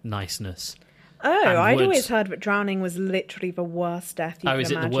of niceness? Oh, I'd always heard that drowning was literally the worst death you can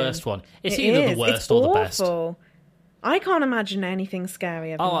imagine. Oh, is it the worst one? It's either the worst or the best. I can't imagine anything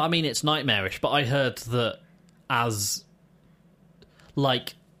scarier. Oh, I mean, it's nightmarish, but I heard that as,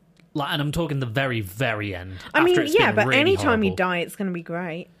 like, and I'm talking the very, very end. I mean, yeah, but really anytime horrible. you die, it's going to be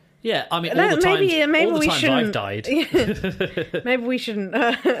great. Yeah, I mean, all the times I've died. Maybe we shouldn't.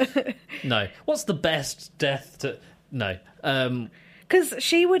 No. What's the best death to... No. Because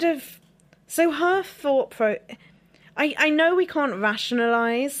she would have... So her thought... I know we can't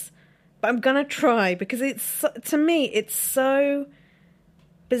rationalise, but I'm going to try, because it's to me, it's so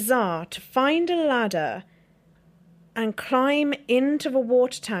bizarre to find a ladder and climb into the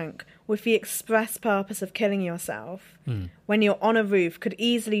water tank with the express purpose of killing yourself when you're on a roof, could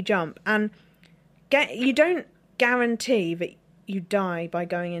easily jump, and you don't guarantee that you die by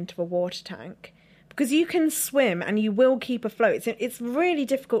going into the water tank, because you can swim and you will keep afloat. It's really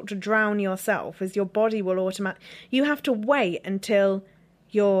difficult to drown yourself, as your body will automatically... You have to wait until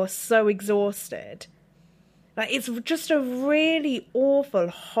you're so exhausted. Like, it's just a really awful,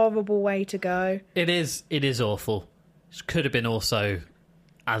 horrible way to go. It is awful. It could have been also,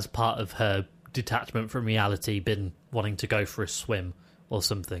 as part of her detachment from reality, been wanting to go for a swim or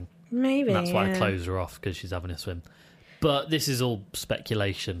something. Maybe, and that's why I close her off, because she's having a swim. But this is all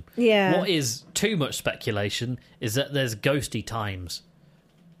speculation. Yeah. What is too much speculation is that there's ghosty times.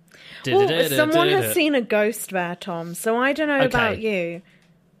 Well, someone has seen a ghost there, Tom, so I don't know about you.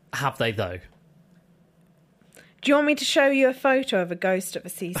 Have they, though? Do you want me to show you a photo of a ghost at the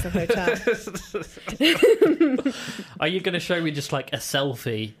Cecil Hotel? Are you going to show me just like a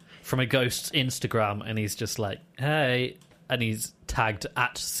selfie from a ghost's Instagram and he's just like, hey, and he's tagged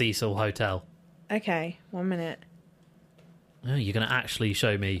at Cecil Hotel? Okay, 1 minute. Oh, you're going to actually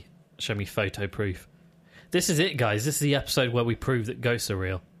show me photo proof. This is it, guys. This is the episode where we prove that ghosts are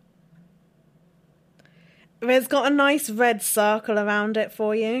real. There's got a nice red circle around it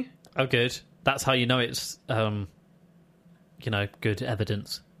for you. Oh, good. That's how you know it's, good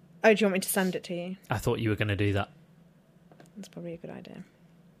evidence. Oh, do you want me to send it to you? I thought you were going to do that. That's probably a good idea.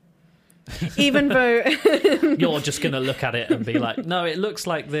 Even though... You're just going to look at it and be like, no, it looks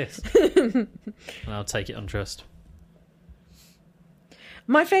like this. And I'll take it on trust.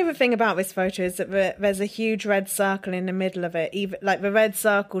 My favourite thing about this photo is that there's a huge red circle in the middle of it. Even, like, the red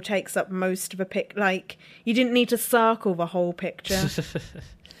circle takes up most of a pic. Like, you didn't need to circle the whole picture.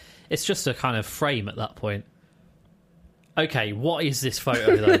 It's just a kind of frame at that point. Okay, what is this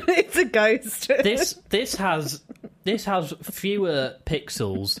photo though? It's a ghost. This has fewer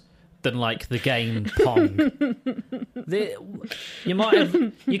pixels, than like the game Pong.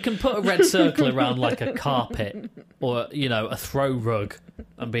 You can put a red circle around like a carpet or, you know, a throw rug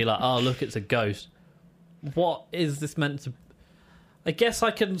and be like, oh, look, it's a ghost. What is this meant to... I guess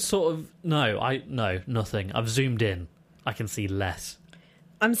I can sort of... No, nothing. I've zoomed in. I can see less.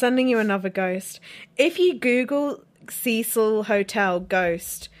 I'm sending you another ghost. If you Google Cecil Hotel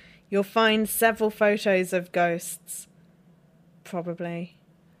ghost, you'll find several photos of ghosts. Probably.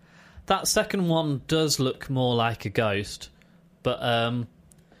 That second one does look more like a ghost, but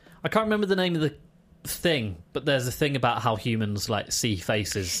I can't remember the name of the thing, but there's a thing about how humans like see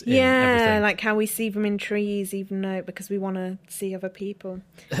faces in everything. Like how we see them in trees, even though because we want to see other people.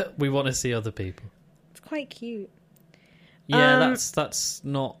 We want to see other people. It's quite cute. Yeah, that's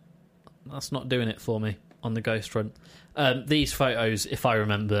not doing it for me on the ghost front. These photos, if I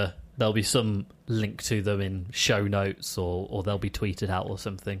remember, there'll be some link to them in show notes or they'll be tweeted out or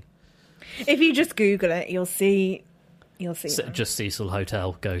something. If you just Google it, you'll see them. Just Cecil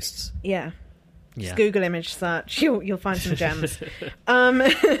Hotel ghosts. Yeah. Yeah. Just Google image search. You'll find some gems.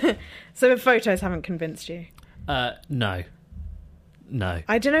 So the photos haven't convinced you? No.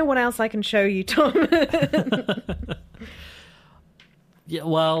 I don't know what else I can show you, Tom. Yeah,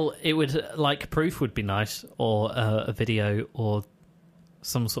 well, it would like proof would be nice, or a video, or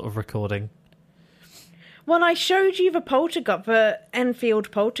some sort of recording. Well, I showed you the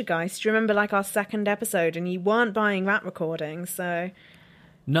Enfield Poltergeist. Do you remember, like, our second episode? And you weren't buying that recording, so...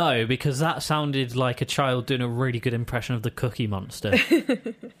 No, because that sounded like a child doing a really good impression of the Cookie Monster.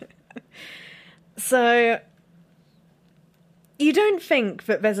 So, you don't think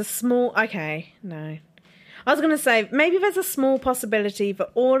that there's a small... Okay, no. I was going to say, maybe there's a small possibility that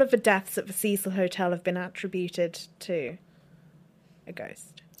all of the deaths at the Cecil Hotel have been attributed to a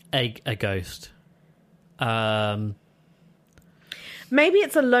ghost. A ghost. Maybe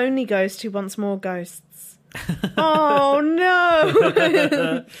it's a lonely ghost who wants more ghosts. Oh,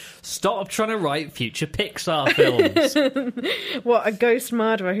 no! Stop trying to write future Pixar films. What, a ghost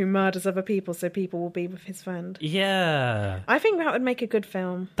murderer who murders other people so people will be with his friend? Yeah. I think that would make a good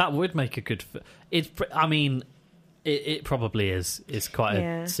film. That would make a good... It probably is. It's quite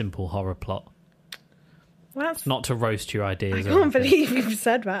a simple horror plot. Well, not to roast your ideas. I can't believe you've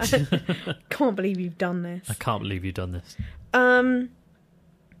said that. Can't believe you've done this. I can't believe you've done this.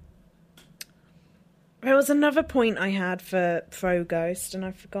 There was another point I had for pro-ghost, and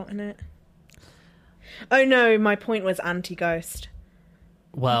I've forgotten it. Oh no, my point was anti-ghost.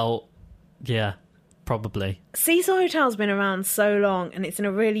 Well, yeah, probably. Cecil Hotel's been around so long, and it's in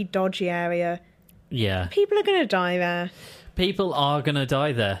a really dodgy area. Yeah. People are going to die there. People are going to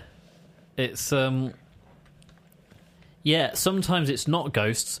die there. It's, yeah, sometimes it's not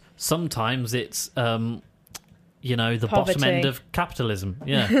ghosts. Sometimes it's, you know, the poverty. Bottom end of capitalism.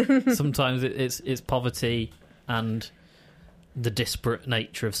 Yeah. Sometimes it's poverty and the disparate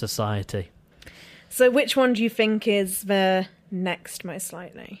nature of society. So which one do you think is the next most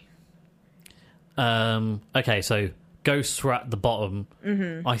likely? Okay, so ghosts were at the bottom.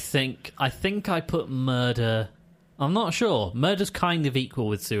 Mm-hmm. I think I put murder... I'm not sure. Murder's kind of equal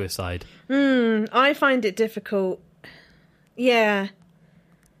with suicide. I find it difficult. Yeah.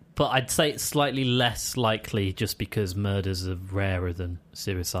 But I'd say it's slightly less likely just because murders are rarer than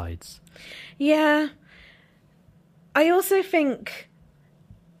suicides. Yeah. I also think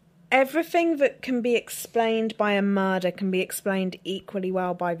everything that can be explained by a murder can be explained equally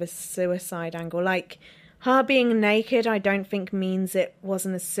well by the suicide angle. Like, her being naked, I don't think means it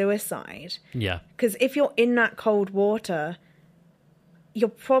wasn't a suicide. Yeah. Because if you're in that cold water, you're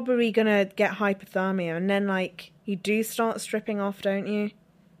probably going to get hypothermia. And then, like, you do start stripping off, don't you?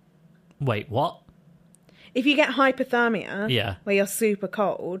 Wait, what? If you get hypothermia, yeah, where you're super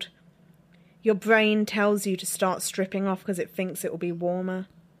cold, your brain tells you to start stripping off because it thinks it will be warmer.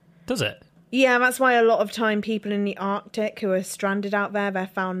 Does it? Yeah, that's why a lot of time people in the Arctic who are stranded out there, they're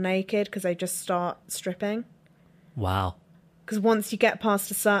found naked because they just start stripping. Wow. Because once you get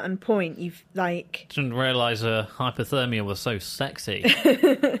past a certain point, you've, like... Didn't realise hypothermia was so sexy.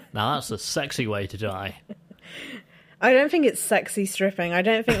 Now that's a sexy way to die. I don't think it's sexy stripping. I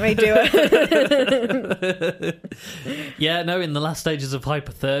don't think they do it. Yeah, no, in the last stages of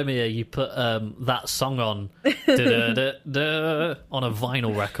hypothermia, you put that song on on a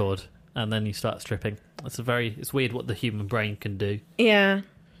vinyl record, and then you start stripping. It's weird what the human brain can do. Yeah.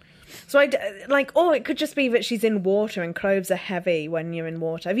 So it could just be that she's in water and clothes are heavy when you're in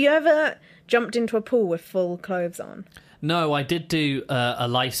water. Have you ever jumped into a pool with full clothes on? No, I did do a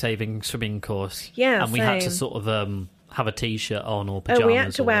life-saving swimming course. Yeah, and we had to sort of have a t-shirt on or Oh, pajamas. we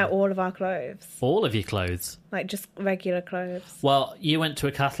had to or wear whatever. all of our clothes. All of your clothes. Like, just regular clothes. Well, you went to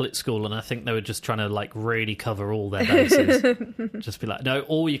a Catholic school, and I think they were just trying to, like, really cover all their bases. Just be like, no,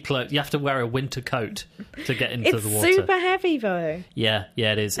 all your clothes. You have to wear a winter coat to get into It's the water. super heavy, though. Yeah,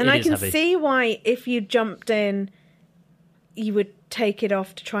 it is. And it I is can heavy. see why, if you jumped in, you would take it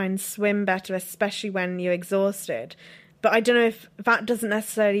off to try and swim better, especially when you're exhausted. But I don't know if that doesn't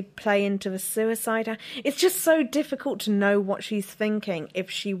necessarily play into the suicide. It's just so difficult to know what she's thinking if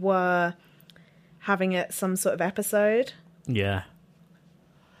she were having some sort of episode. Yeah.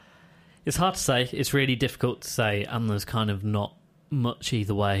 It's hard to say. It's really difficult to say, and there's kind of not much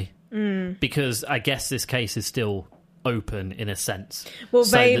either way. Because I guess this case is still open in a sense. Well,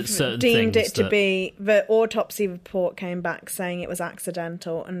 So they've that certain deemed things it to that- be... The autopsy report came back saying it was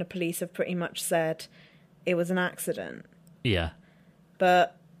accidental, and the police have pretty much said it was an accident. Yeah.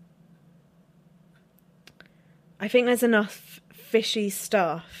 But I think there's enough fishy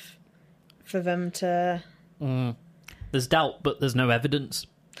stuff for them to... There's doubt, but there's no evidence.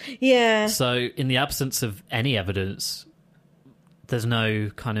 Yeah. So in the absence of any evidence, there's no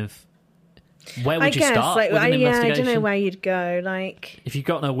kind of... Where would you start with an I investigation? don't know where you'd go. Like, If you've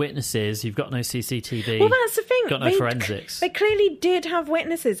got no witnesses, you've got no CCTV. well, that's the thing. Got no forensics. They clearly did have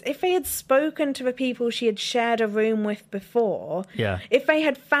witnesses. If they had spoken to the people she had shared a room with before, Yeah. if they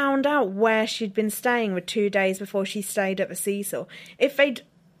had found out where she'd been staying the 2 days before she stayed at the Cecil, if they'd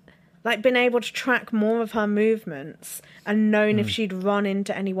like been able to track more of her movements and known if she'd run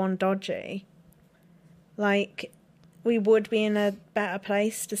into anyone dodgy, like, we would be in a better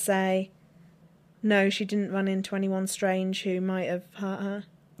place to say, no, she didn't run into anyone strange who might have hurt her.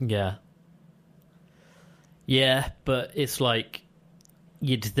 Yeah. Yeah, but it's like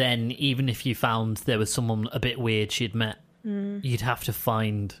you'd then, even if you found there was someone a bit weird she'd met, you'd have to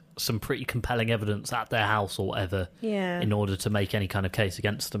find some pretty compelling evidence at their house or whatever Yeah. in order to make any kind of case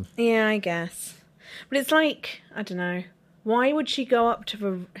against them. Yeah, I guess. But it's like, I don't know. Why would she go up to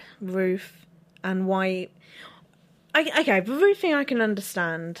the roof and why... Okay, the roof thing I can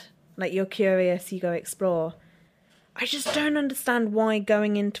understand. Like, you're curious, you go explore. I just don't understand why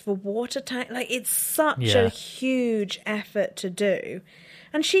going into the water tank... Like, it's such a huge effort to do.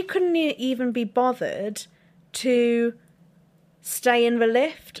 And she couldn't even be bothered to stay in the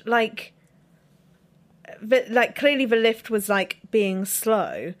lift. Like, clearly the lift was, like, being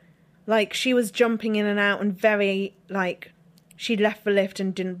slow. Like, she was jumping in and out and very, like... She left the lift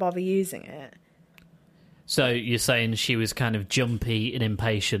and didn't bother using it. So you're saying she was kind of jumpy and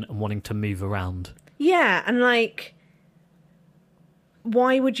impatient and wanting to move around? Yeah, and like,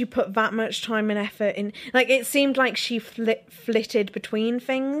 why would you put that much time and effort in? Like, it seemed like she flitted between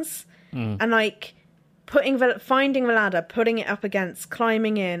things, and like finding the ladder, putting it up against,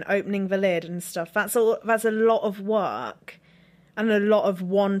 climbing in, opening the lid and stuff. That's a lot of work, and a lot of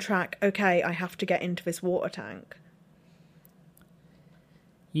one track. Okay, I have to get into this water tank.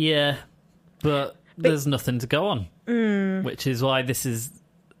 Yeah, but there's nothing to go on, which is why this is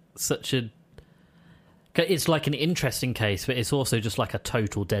such a... It's like an interesting case, but it's also just like a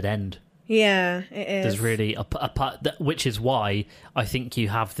total dead end. Yeah, it is. There's really a part, which is why I think you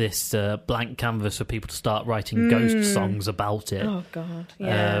have this blank canvas for people to start writing ghost songs about it. Oh God,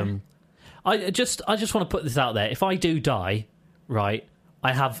 yeah. I just want to put this out there. If I do die, right,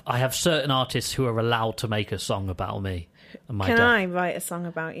 I have certain artists who are allowed to make a song about me and my Can death. I write a song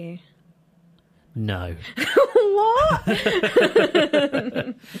about you? No. What?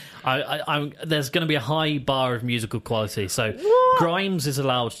 I'm there's going to be a high bar of musical quality. So What? Grimes is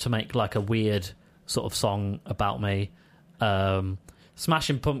allowed to make like a weird sort of song about me.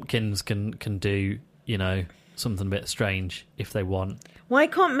 Smashing Pumpkins can do, you know, something a bit strange if they want. Why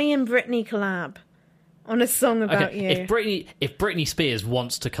can't me and Britney collab on a song about you? If Britney Spears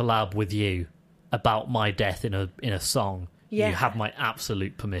wants to collab with you about my death in a song, Yeah. you have my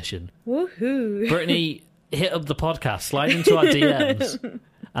absolute permission. Woohoo! Brittany, hit up the podcast, slide into our DMs,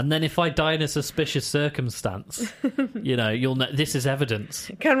 and then if I die in a suspicious circumstance, you know, you'll know this is evidence.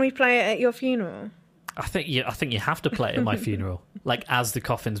 Can we play it at your funeral? I think you have to play it at my funeral, like as the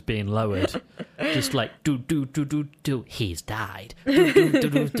coffin's being lowered, just like do do do do do. He's died. Do do do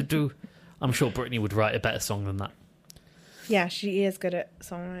do do do. I'm sure Brittany would write a better song than that. Yeah, she is good at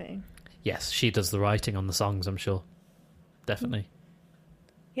songwriting. Yes, she does the writing on the songs. I'm sure, definitely.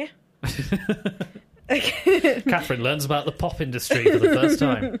 Yeah. Catherine learns about the pop industry for the first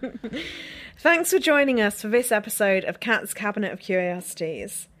time. Thanks for joining us for this episode of Cat's Cabinet of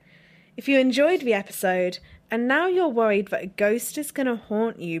Curiosities. If you enjoyed the episode, and now you're worried that a ghost is going to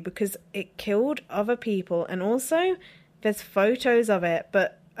haunt you because it killed other people, and also there's photos of it,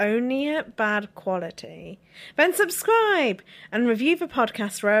 but only at bad quality, then subscribe and review the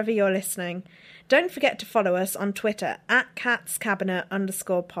podcast wherever you're listening. Don't forget to follow us on Twitter at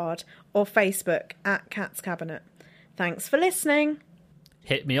catscabinet_pod or Facebook at catscabinet. Thanks for listening.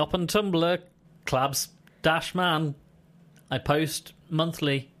 Hit me up on Tumblr, Clabs-man. I post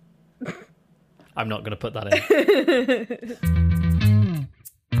monthly. I'm not going to put that in.